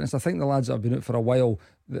terms of their fitness? I think the lads that have been out for a while,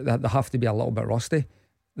 they have to be a little bit rusty.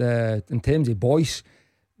 In terms of Boyce,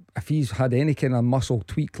 if he's had any kind of muscle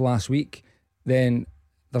tweak last week, then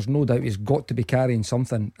there's no doubt he's got to be carrying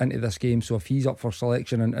something into this game. So if he's up for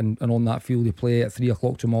selection and on that field to play at 3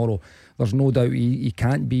 o'clock tomorrow, there's no doubt he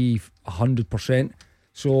can't be 100%.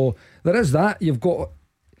 So there is that. You've got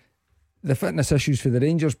the fitness issues for the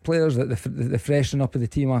Rangers players, that the freshening up of the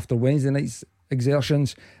team after Wednesday night's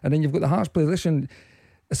exertions, and then you've got the Hearts players. Listen,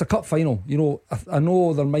 it's a cup final. I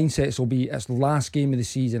know their mindsets will be, it's the last game of the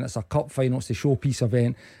season, it's a cup final, it's the showpiece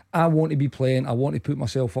event. I want to be playing, I want to put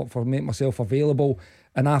myself up make myself available,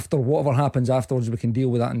 and after whatever happens afterwards, we can deal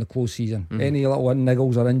with that in the close season. Any little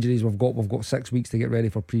niggles or injuries we've got 6 weeks to get ready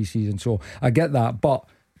for pre-season. So I get that, but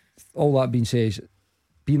all that being said,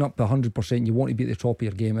 being up to 100%, you want to be at the top of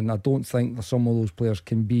your game, and I don't think that some of those players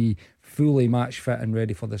can be fully match fit and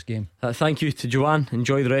ready for this game. Thank you to Joanne.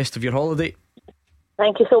 Enjoy the rest of your holiday.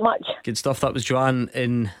 Thank you so much. Good stuff. That was Joanne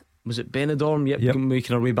in, was it Benidorm? Yep.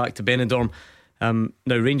 Making our way back to Benidorm. Now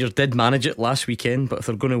Rangers did manage it last weekend, but if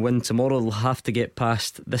they're going to win tomorrow, they'll have to get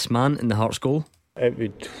past this man in the Hearts goal. It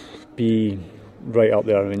would be right up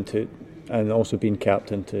there, and also being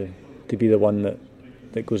captain to be the one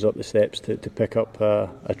that goes up the steps to pick up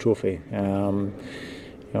a trophy.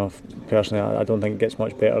 Personally, I don't think it gets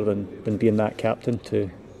much better than being that captain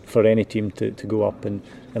for any team to go up and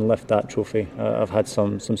lift that trophy. I've had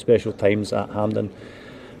some special times at Hampden.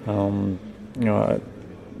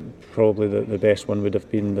 Probably the best one would have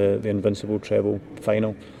been the Invincible treble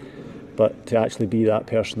final. But to actually be that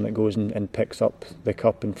person that goes and picks up the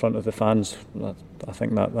cup in front of the fans, I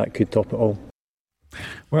think that could top it all.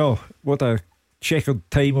 Well, what a checkered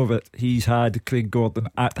time of it he's had, Craig Gordon,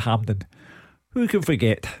 at Hampden. Who can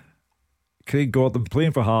forget Craig Gordon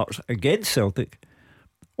playing for Hearts against Celtic?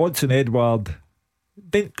 Odsonne Edouard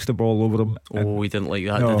dinks the ball over him. Oh, he didn't like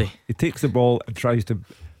that, did he? He takes the ball and tries to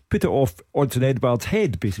put it off Odsonne Edouard's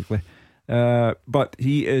head, basically. But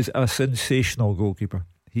he is a sensational goalkeeper.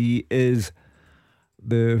 He is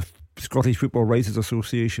the Scottish Football Writers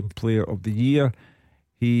Association Player of the Year.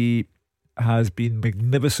 He has been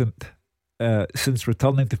magnificent since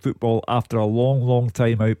returning to football after a long, long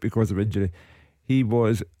time out because of injury. He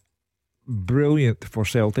was brilliant for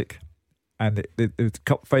Celtic, and the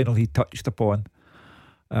cup final he touched upon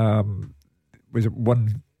was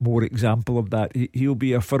one more example of that. He'll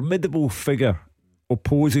be a formidable figure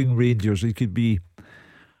opposing Rangers. He could be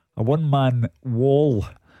a one-man wall.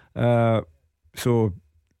 So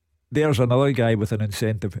there's another guy with an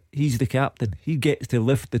incentive. He's the captain. He gets to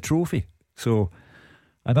lift the trophy. So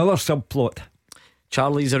another subplot.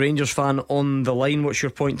 Charlie's a Rangers fan on the line. What's your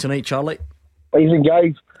point tonight, Charlie? Evening,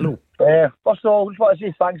 guys. Hello. First of all, I just want to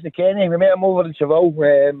say thanks to Kenny. We met him over in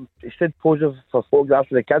Seville. He stood positive for photographs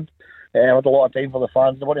with the kid. Had a lot of time for the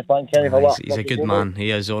fans. I want to thank Kenny for that. He's a good man. He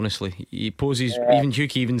is, honestly. He poses. Even Hugh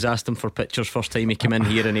Evans asked him for pictures first time he came in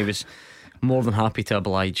here, and he was more than happy to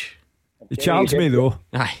oblige. He charged me though.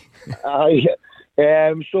 Aye.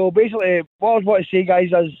 So basically, what I was wanting to say, guys,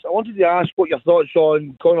 is I wanted to ask what your thoughts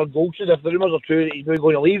on Connor Goldson. If the rumours are true that he's now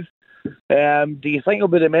going to leave, do you think he'll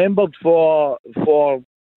be remembered for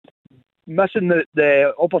missing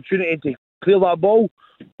the opportunity to clear that ball,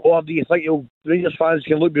 or do you think Rangers fans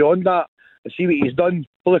can look beyond that and see what he's done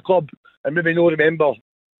for the club and maybe not remember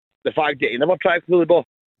the fact that he never tried to clear the ball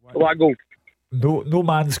for that goal? No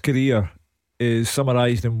man's career is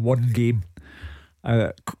summarised in one game.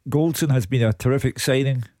 Goldson has been a terrific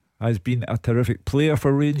signing, has been a terrific player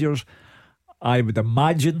for Rangers. I would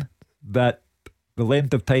imagine that the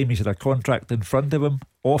length of time he's had a contract in front of him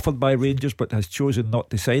offered by Rangers but has chosen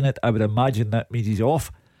not to sign it, I would imagine that means he's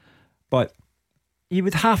off. But you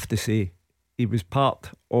would have to say he was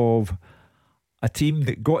part of a team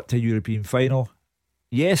that got to a European final.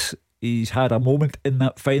 Yes, he's had a moment in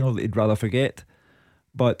that final that he'd rather forget,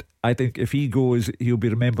 but I think if he goes, he'll be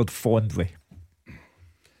remembered fondly.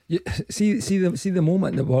 See the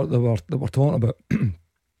moment that we're talking about.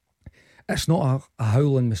 It's not a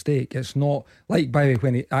howling mistake. It's not like, by the way,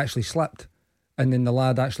 when he actually slipped and then the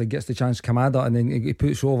lad actually gets the chance to come at it and then he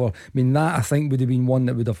puts over. I mean, that I think would have been one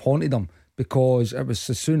that would have haunted him, because it was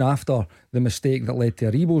so soon after the mistake that led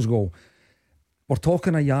to Aribo's goal. We're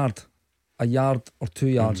talking a yard or 2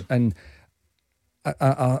 yards, and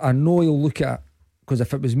I know he'll look at it, because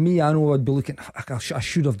if it was me, I know I'd be looking, I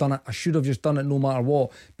should have done it. I should have just done it no matter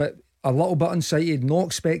what. But a little bit unsighted, not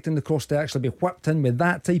expecting the cross to actually be whipped in with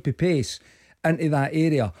that type of pace into that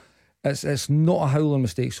area. It's not a howling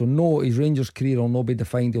mistake. So no, his Rangers career will not be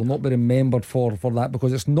defined. He'll not be remembered for that,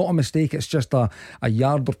 because it's not a mistake. It's just a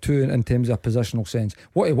yard or two in terms of a positional sense.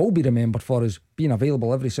 What he will be remembered for is being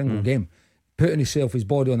available every single game, putting his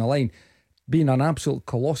body on the line, being an absolute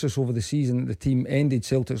colossus over the season. The team ended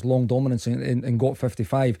Celtic's long dominance and got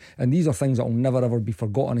 55, and these are things that will never ever be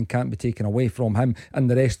forgotten and can't be taken away from him and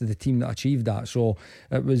the rest of the team that achieved that. So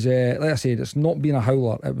it was, like I said, it's not being a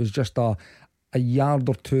howler. It was just a yard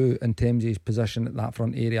or two in terms of his position at that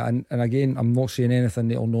front area. And again, I'm not saying anything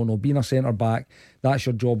that'll no. Being a centre back, that's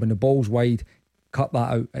your job. When the ball's wide, cut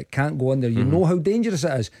that out. It can't go in there. You know how dangerous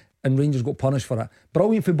it is, and Rangers got punished for it.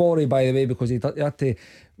 Brilliant for Borry, by the way, because he had to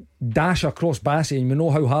dash across Bassey, and we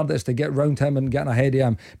know how hard it is to get round him and getting ahead of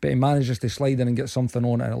him, but he manages to slide in and get something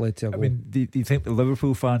on it, and it led to a goal. I mean, do you think the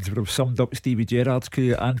Liverpool fans would have summed up Stevie Gerrard's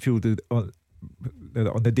career at Anfield on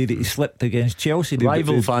the day that he slipped against Chelsea?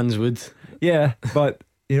 Rival fans would. Yeah, but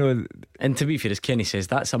you know, and to be fair, as Kenny says,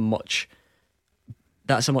 that's a much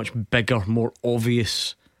bigger, more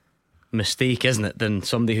obvious mistake, isn't it, than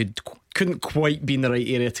somebody who couldn't quite be in the right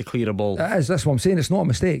area to clear a ball. It is. That's what I'm saying. It's not a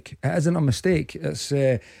mistake. It isn't a mistake. It's.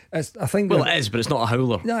 I think. Well, it is, but it's not a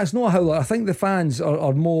howler. No, it's not a howler. I think the fans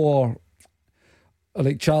are more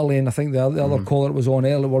like Charlie, and I think the other caller that was on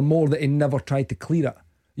earlier were more that he never tried to clear it.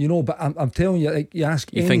 You know, but I'm telling you, like, you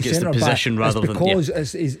ask you any think it's the position back, rather it's because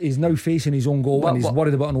than he's now facing his own goal, and he's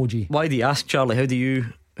worried about an OG. Why do you ask, Charlie?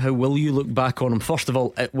 How will you look back on him? First of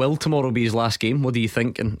all, it will tomorrow be his last game. What do you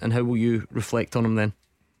think, and how will you reflect on him then?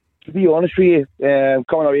 To be honest with you,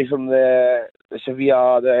 coming away from the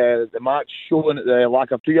Sevilla the match showing at the La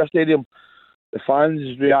Cartuja Stadium, the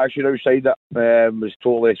fans' reaction outside it was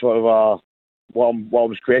totally sort of what I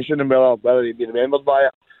was questioning whether he'd be remembered by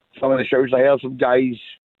it. Some of the shouts I heard, some guys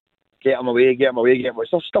get him away,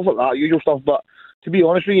 stuff like that, usual stuff. But to be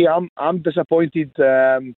honest with you, I'm disappointed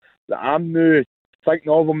that I'm now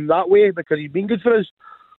thinking of him that way, because he's been good for us.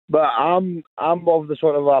 But I'm of the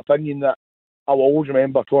sort of opinion that I will always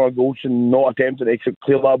remember Connor Goldson not attempting to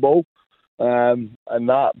clear that ball, and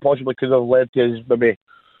that possibly could have led to his maybe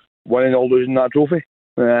winning or losing that trophy.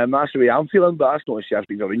 That's the way I'm feeling, but that's not to say I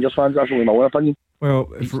speak to Rangers fans. That's only my own opinion. Well,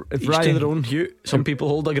 if Ryan, to their own, Hugh. Some people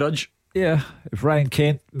hold a grudge. Yeah, if Ryan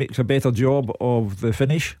Kent makes a better job of the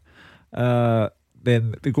finish,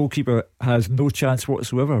 then the goalkeeper has no chance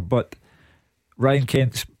whatsoever. But Ryan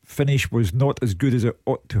Kent's finish was not as good as it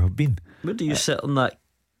ought to have been. Where do you sit on that,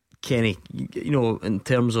 Kenny? You know, in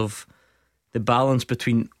terms of the balance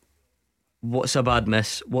between what's a bad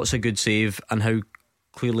miss, what's a good save, and how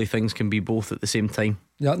clearly things can be both at the same time.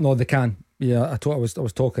 Yeah, no, they can. Yeah, I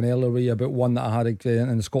was talking earlier with you about one that I had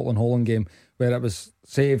in the Scotland-Holland game, where it was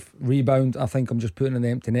save, rebound, I think I'm just putting in the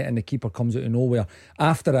empty net and the keeper comes out of nowhere.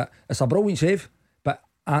 After it, it's a brilliant save, but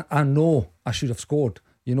I know I should have scored,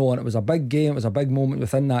 you know, and it was a big game, it was a big moment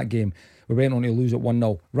within that game. We went on to lose it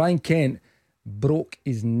 1-0. Ryan Kent broke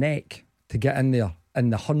his neck to get in there in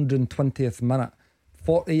the 120th minute,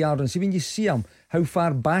 40 yards. And see, when you see him, how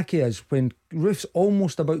far back he is, when Roof's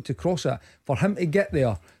almost about to cross it, for him to get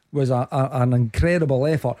there was an incredible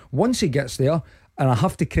effort. Once he gets there, and I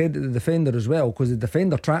have to credit the defender as well, because the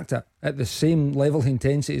defender tracked it at the same level of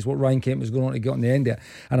intensity as what Ryan Kent was going on to get on the end of it.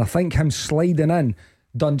 And I think him sliding in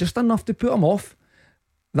done just enough to put him off.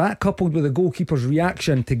 That coupled with the goalkeeper's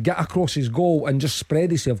reaction to get across his goal and just spread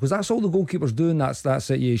himself, because that's all the goalkeepers do in that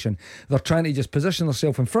situation. They're trying to just position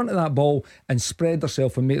themselves in front of that ball and spread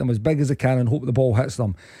themselves and make them as big as they can and hope the ball hits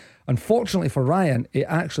them. Unfortunately for Ryan, he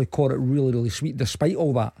actually caught it really, really sweet despite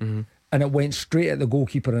all that. Mm-hmm. And it went straight at the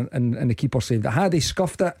goalkeeper and the keeper saved it. Had he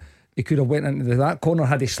scuffed it, he could have went into that corner.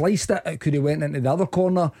 Had he sliced it, it could have went into the other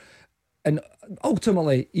corner. And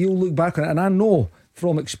ultimately, he'll look back on it, and I know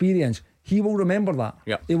from experience, he will remember that.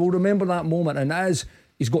 Yep. He will remember that moment, and as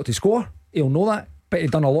he's got to score, he'll know that, but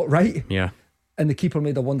he'd done a lot right. Yeah. And the keeper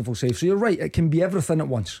made a wonderful save. So you're right, it can be everything at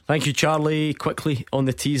once. Thank you, Charlie. Quickly on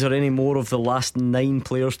the teaser, any more of the last 9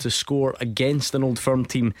 players to score against an Old Firm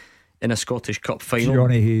team in a Scottish Cup final?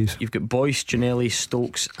 Johnny Hayes. You've got Boyce, Ginnelly,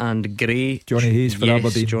 Stokes and Gray. Johnny Hayes for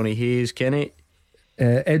Aberdeen. Johnny Hayes. Kenny?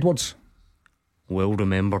 Edwards. Well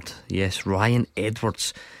remembered. Yes, Ryan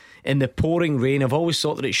Edwards. In the pouring rain. I've always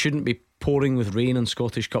thought that it shouldn't be pouring with rain on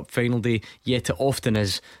Scottish Cup final day, yet it often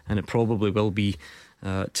is, and it probably will be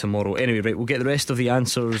tomorrow. Anyway, right, we'll get the rest of the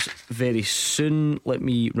answers very soon. Let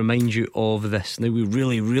me remind you of this. Now, we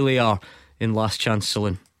really are in last chance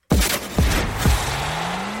saloon.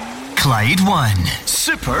 Clyde One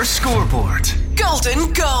Super Scoreboard.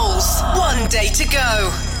 Golden goals. 1 day to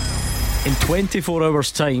go. In 24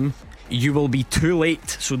 hours time, you will be too late,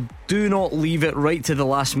 so do not leave it right to the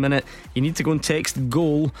last minute. You need to go and text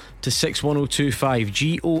GOAL to 61025,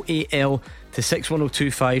 GOAL to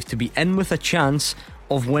 61025 to be in with a chance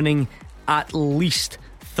of winning at least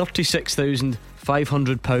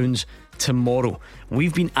 £36,500 tomorrow.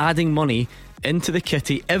 We've been adding money into the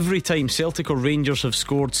kitty every time Celtic or Rangers have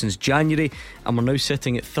scored since January, and we're now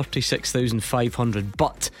sitting at 36,500.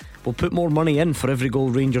 But we'll put more money in for every goal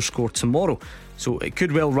Rangers score tomorrow, so it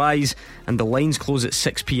could well rise, and the lines close at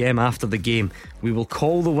 6 p.m. after the game. We will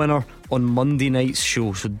call the winner on Monday night's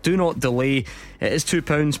show, so do not delay. It is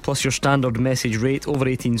 £2 plus your standard message rate, over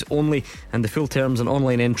 18s only, and the full terms and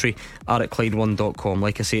online entry are at Clyde1.com.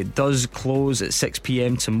 Like I say, it does close at 6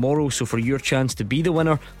 p.m. tomorrow, so for your chance to be the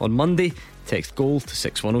winner on Monday, text GOAL to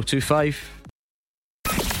 61025.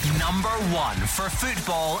 Number 1 for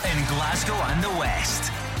football in Glasgow and the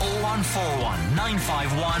West. 0141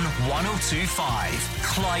 951 1025.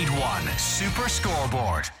 Clyde One Super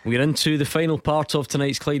Scoreboard. We're into the final part of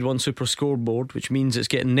tonight's Clyde One Super Scoreboard, which means it's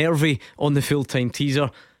getting nervy on the full-time teaser,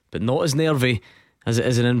 but not as nervy as it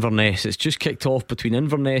is in Inverness. It's just kicked off between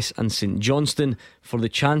Inverness and St Johnstone for the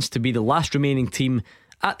chance to be the last remaining team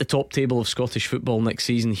at the top table of Scottish football next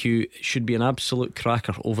season. Hugh, it should be an absolute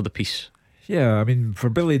cracker over the piece. Yeah, I mean, for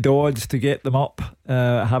Billy Dodds to get them up,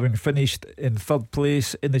 having finished in third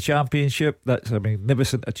place in the Championship, that's a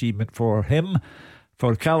magnificent achievement for him.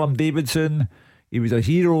 For Callum Davidson, he was a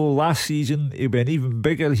hero last season. He'll be an even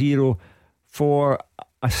bigger hero for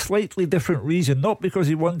a slightly different reason, not because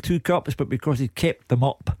he won 2 cups, but because he kept them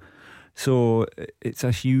up. So it's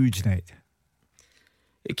a huge night.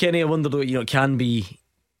 Kenny, I wonder though, it can be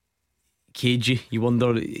cagey. You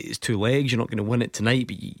wonder, it's 2 legs, you're not going to win it tonight,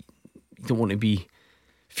 but you don't want to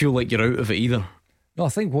feel like you're out of it either. No, I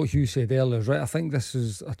think what Hugh said earlier is right. I think this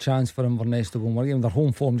is a chance for Inverness to go and win. Their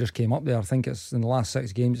home form just came up there. I think it's in the last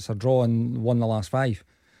 6 games it's a draw and won the last 5,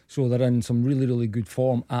 so they're in some really, really good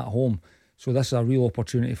form at home. So this is a real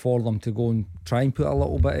opportunity for them to go and try and put a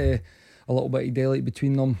little bit of daylight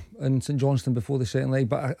between them and St Johnstone before the second leg.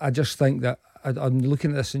 But I just think that I'm looking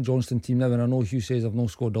at this St Johnstone team now, and I know Hugh says they've not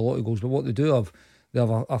scored a lot of goals, but what they have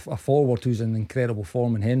a forward who's in incredible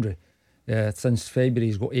form in Hendry. Since February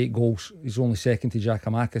he's got 8 goals. He's only second to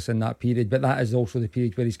Giakoumakis in that period, but that is also the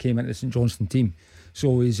period where he's came into the St Johnstone team.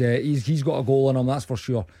 So he's got a goal in him, that's for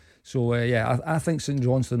sure. So I think St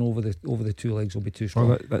Johnstone over the 2 legs will be too strong.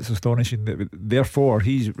 Well, that's astonishing. Therefore,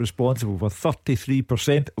 he's responsible for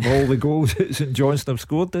 33% of all the goals that St Johnstone have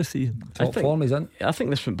scored this season. Top form, isn't it? I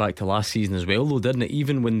think this went back to last season as well, though, didn't it?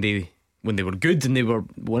 Even when they were good and they were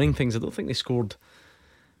winning things, I don't think they scored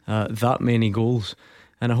that many goals.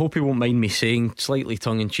 And I hope he won't mind me saying, slightly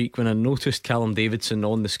tongue-in-cheek, when I noticed Callum Davidson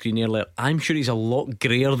on the screen earlier, I'm sure he's a lot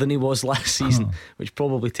greyer than he was last season, which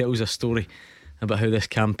probably tells a story about how this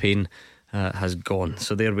campaign has gone.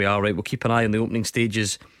 So there we are. Right, we'll keep an eye on the opening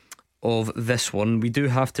stages of this one. We do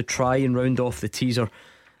have to try and round off the teaser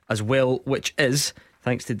as well, which is,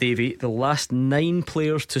 thanks to Davey, the last 9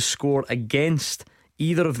 players to score against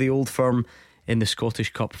either of the Old Firm in the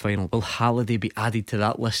Scottish Cup final. Will Halliday be added to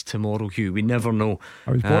that list tomorrow, Hugh? We never know.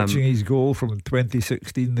 I was watching his goal from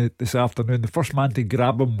 2016 this afternoon. The first man to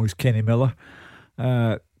grab him was Kenny Miller,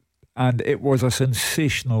 and it was a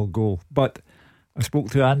sensational goal. But I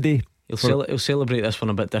spoke to Andy. He'll celebrate this one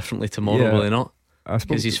a bit differently tomorrow, will he not?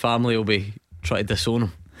 Because his family will be trying to disown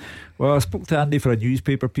him. Well, I spoke to Andy for a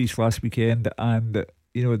newspaper piece last weekend, and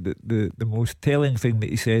the most telling thing that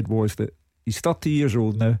he said was that he's 30 years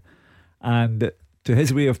old now, and to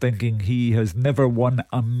his way of thinking, he has never won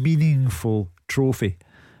a meaningful trophy.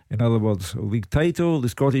 In other words, a league title, the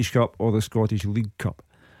Scottish Cup, or the Scottish League Cup.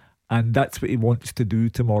 And that's what he wants to do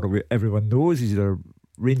tomorrow. Everyone knows he's a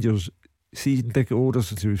Rangers season ticket holder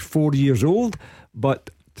since he was 4 years old,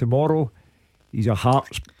 but tomorrow he's a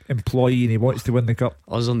Hearts employee and he wants to win the cup.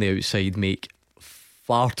 Us on the outside make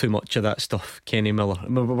far too much of that stuff. Kenny Miller,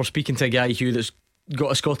 we're speaking to a guy, Hugh, that's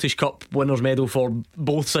got a Scottish Cup winners medal for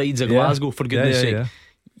both sides of Glasgow, for goodness sake.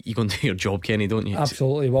 You go and do your job, Kenny, don't you?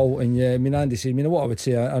 Absolutely. Well, and Andy said, what I would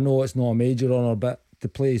say, I know it's not a major honour, but to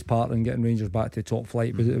play his part in getting Rangers back to top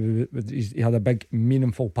flight, he had a big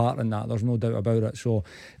meaningful part in that, there's no doubt about it. So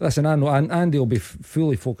listen, I know Andy will be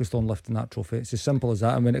fully focused on lifting that trophy. It's as simple as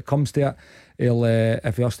that. And when it comes to it, he'll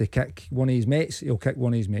if he has to kick one of his mates, he'll kick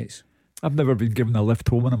one of his mates. I've never been given a lift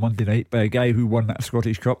home on a Monday night by a guy who won a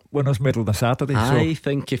Scottish Cup winners medal on a Saturday. I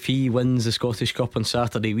think if he wins the Scottish Cup on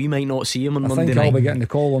Saturday, we might not see him on Monday night. I think I'll be getting the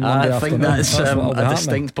call on Monday afternoon. I think that's a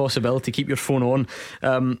distinct possibility. Keep your phone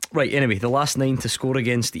on. Right, anyway, the last 9 to score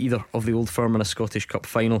against either of the Old Firm in a Scottish Cup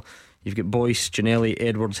final. You've got Boyce, Ginnelly,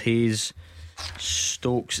 Edwards, Hayes,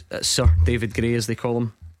 Stokes, Sir David Gray as they call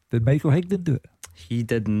him. Did Michael Higdon do it? He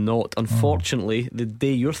did not. Unfortunately, the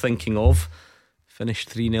day you're thinking of finished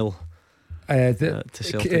 3-0 to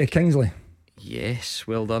Celtic. Kingsley. Yes,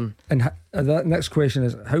 well done. And that next question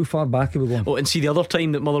is, how far back are we going? Oh, and see, the other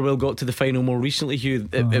time that Motherwell got to the final more recently, Hugh,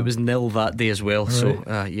 it was 0 that day as well. Right.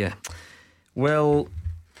 So yeah, well,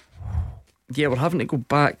 yeah, we're having to go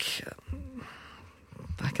back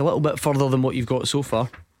a little bit further than what you've got so far.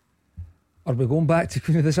 Are we going back to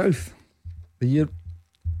Queen of the South, the year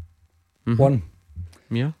 1?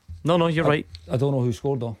 Yeah. No, you're right. I don't know who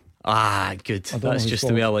scored though. Good. That's just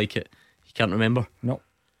the way I like it. You can't remember? No.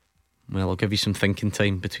 Well, I'll give you some thinking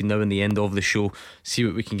time between now and the end of the show. See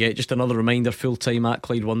what we can get. Just another reminder, full-time at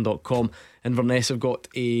Clyde1.com. Inverness have got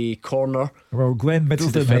a corner. Well, Glenn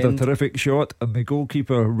Middleton had a terrific shot, and the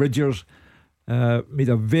goalkeeper Ridgers made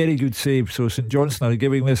a very good save. So St Johnstone are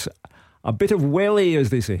giving this a bit of welly,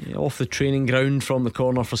 as they say. Yeah, off the training ground from the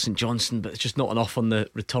corner for St Johnstone, but it's just not enough on the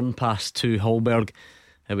return pass to Hallberg,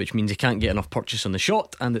 which means he can't get enough purchase on the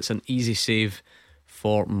shot, and it's an easy save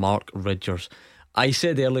for Mark Ridgers. I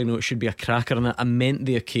said earlier, it should be a cracker, and I meant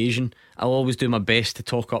the occasion. I'll always do my best to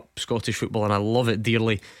talk up Scottish football, and I love it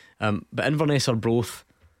dearly. But Inverness Arbroath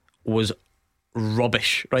was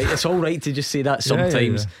rubbish, right? It's all right to just say that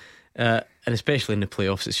sometimes. And especially in the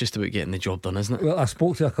playoffs, it's just about getting the job done, isn't it? Well, I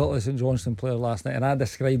spoke to a couple of St Johnstone players last night, and I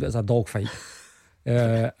described it as a dogfight.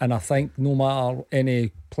 And I think no matter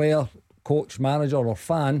any player, coach, manager or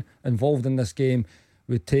fan involved in this game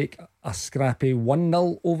would take a scrappy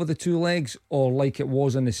 1-0 over the 2 legs, or like it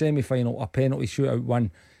was in the semi-final, a penalty shootout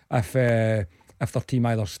win if their team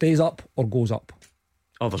either stays up or goes up.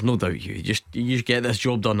 Oh, there's no doubt you just get this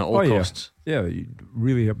job done at all costs. Yeah, you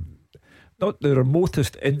really have not the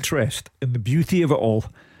remotest interest in the beauty of it all.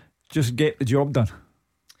 Just get the job done.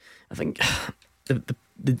 I think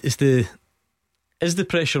is the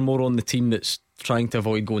pressure more on the team that's trying to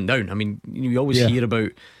avoid going down? I mean, you always hear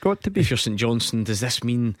about, got to be. If you're St Johnstone, does this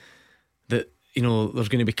mean that, you know, there's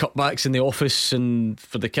going to be cutbacks in the office and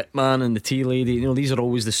for the kit man and the tea lady. You know, these are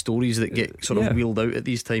always the stories that get sort of wheeled out at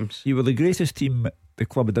these times. You were the greatest team the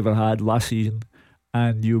club had ever had last season,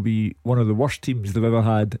 and you'll be one of the worst teams they've ever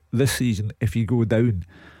had this season if you go down.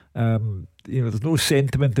 You know, there's no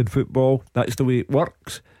sentiment in football. That's the way it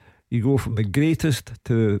works. You go from the greatest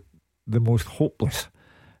to the most hopeless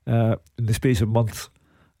in the space of months.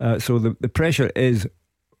 So the pressure is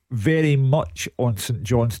very much on St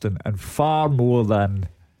Johnstone and far more than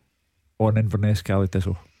on Inverness, Caley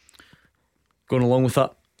Thistle. Going along with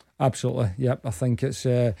that? Absolutely, yep. I think it's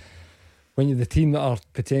when you're the team that are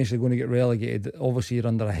potentially going to get relegated, obviously you're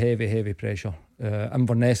under a heavy pressure.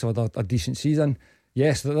 Inverness have had a decent season.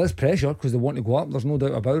 Yes, there is pressure because they want to go up, there's no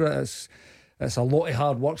doubt about it. It's a lot of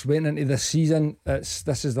hard work's went into this season.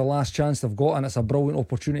 This is the last chance they've got, and it's a brilliant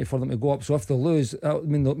opportunity for them to go up. So if they lose,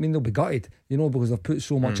 they'll be gutted, you know, because they've put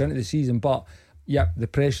so much into the season. But yeah, the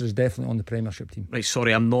pressure is definitely on the Premiership team. Right,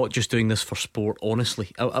 sorry, I'm not just doing this for sport,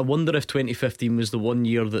 honestly. I wonder if 2015 was the one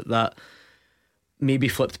year that maybe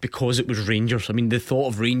flipped because it was Rangers. I mean, the thought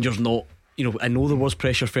of Rangers not, you know, I know there was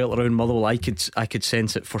pressure felt around Motherwell. I could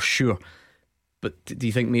sense it for sure. But do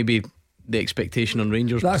you think maybe the expectation on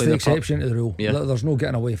Rangers? That's the exception to the rule. Yeah. There's no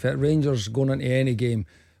getting away from it. Rangers going into any game,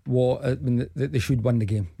 they should win the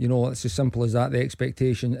game. You know, it's as simple as that. The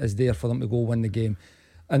expectation is there for them to go win the game.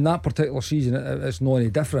 And that particular season, it's not any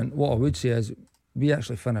different. What I would say is we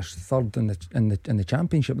actually finished third in the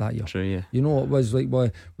championship that year. True, yeah. You know, it was like we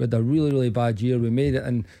had a really bad year. We made it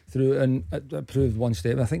and through, and it proved one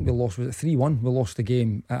step. I think we lost, was it 3-1? We lost the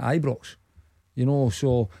game at Ibrox. You know,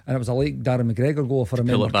 so, and it was a late Darren McGregor goal, if I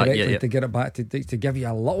remember correctly, to get it back to give you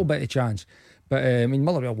a little bit of chance. But I mean,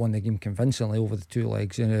 Motherwell won the game convincingly over the two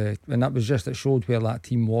legs, and that was just, it showed where that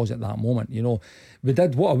team was at that moment. You know, we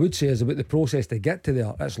did, what I would say is about the process to get to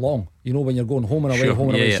there, it's long, you know, when you're going home and away,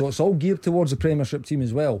 away. So it's all geared towards the Premiership team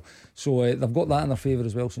as well. So they've got that in their favour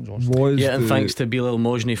as well, St Johnstone. And thanks to Bilal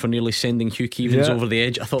Mojni for nearly sending Hugh Keevins over the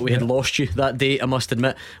edge. I thought we had lost you that day, I must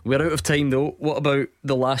admit. We're out of time though. What about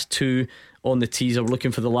the last two on the teaser? We're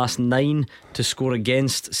looking for the last 9 to score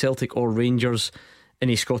against Celtic or Rangers in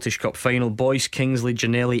a Scottish Cup final. Boyce, Kingsley,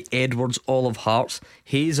 Ginnelly, Edwards, all of Hearts,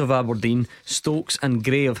 Hayes of Aberdeen, Stokes and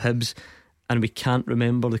Gray of Hibs. And we can't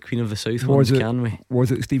remember the Queen of the South ones, can we?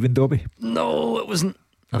 Was it Stephen Dobby? No, it wasn't.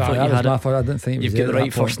 I thought you had it. I didn't think it was. You've got the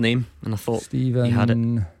right first name, and I thought Stephen, you had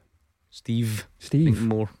it. Steve,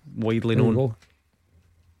 more widely known.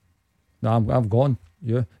 No, I've gone.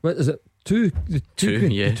 Yeah, what is it? Two,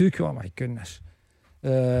 yeah. The two. Oh my goodness.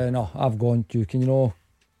 No, I've gone. Can you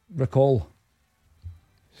recall?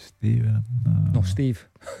 Stephen. No, Steve.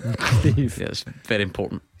 Steve. Yeah, it's very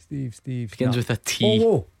important. Steve. Begins with a T.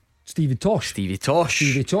 Oh, Stevie Tosh. Stevie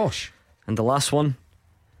Tosh. And the last one,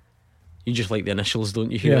 you just like the initials,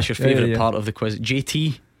 don't you? That's your favourite part of the quiz.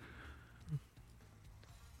 JT.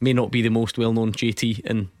 May not be the most well known JT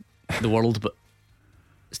in the world, but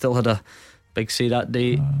still had a big say that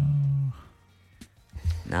day.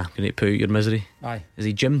 Nah, I'm going to put out your misery. Aye. Is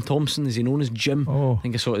he Jim Thompson? Is he known as Jim? I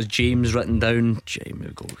think I saw it as James written down.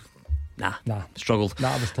 Nah, struggled.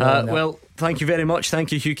 Nah, I was told well, thank you very much.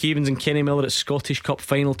 Thank you, Hugh Keevins and Kenny Miller at Scottish Cup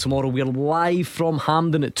final tomorrow. We're live from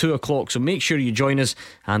Hampden at 2 o'clock, so make sure you join us.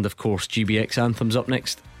 And of course, GBX Anthem's up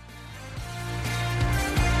next.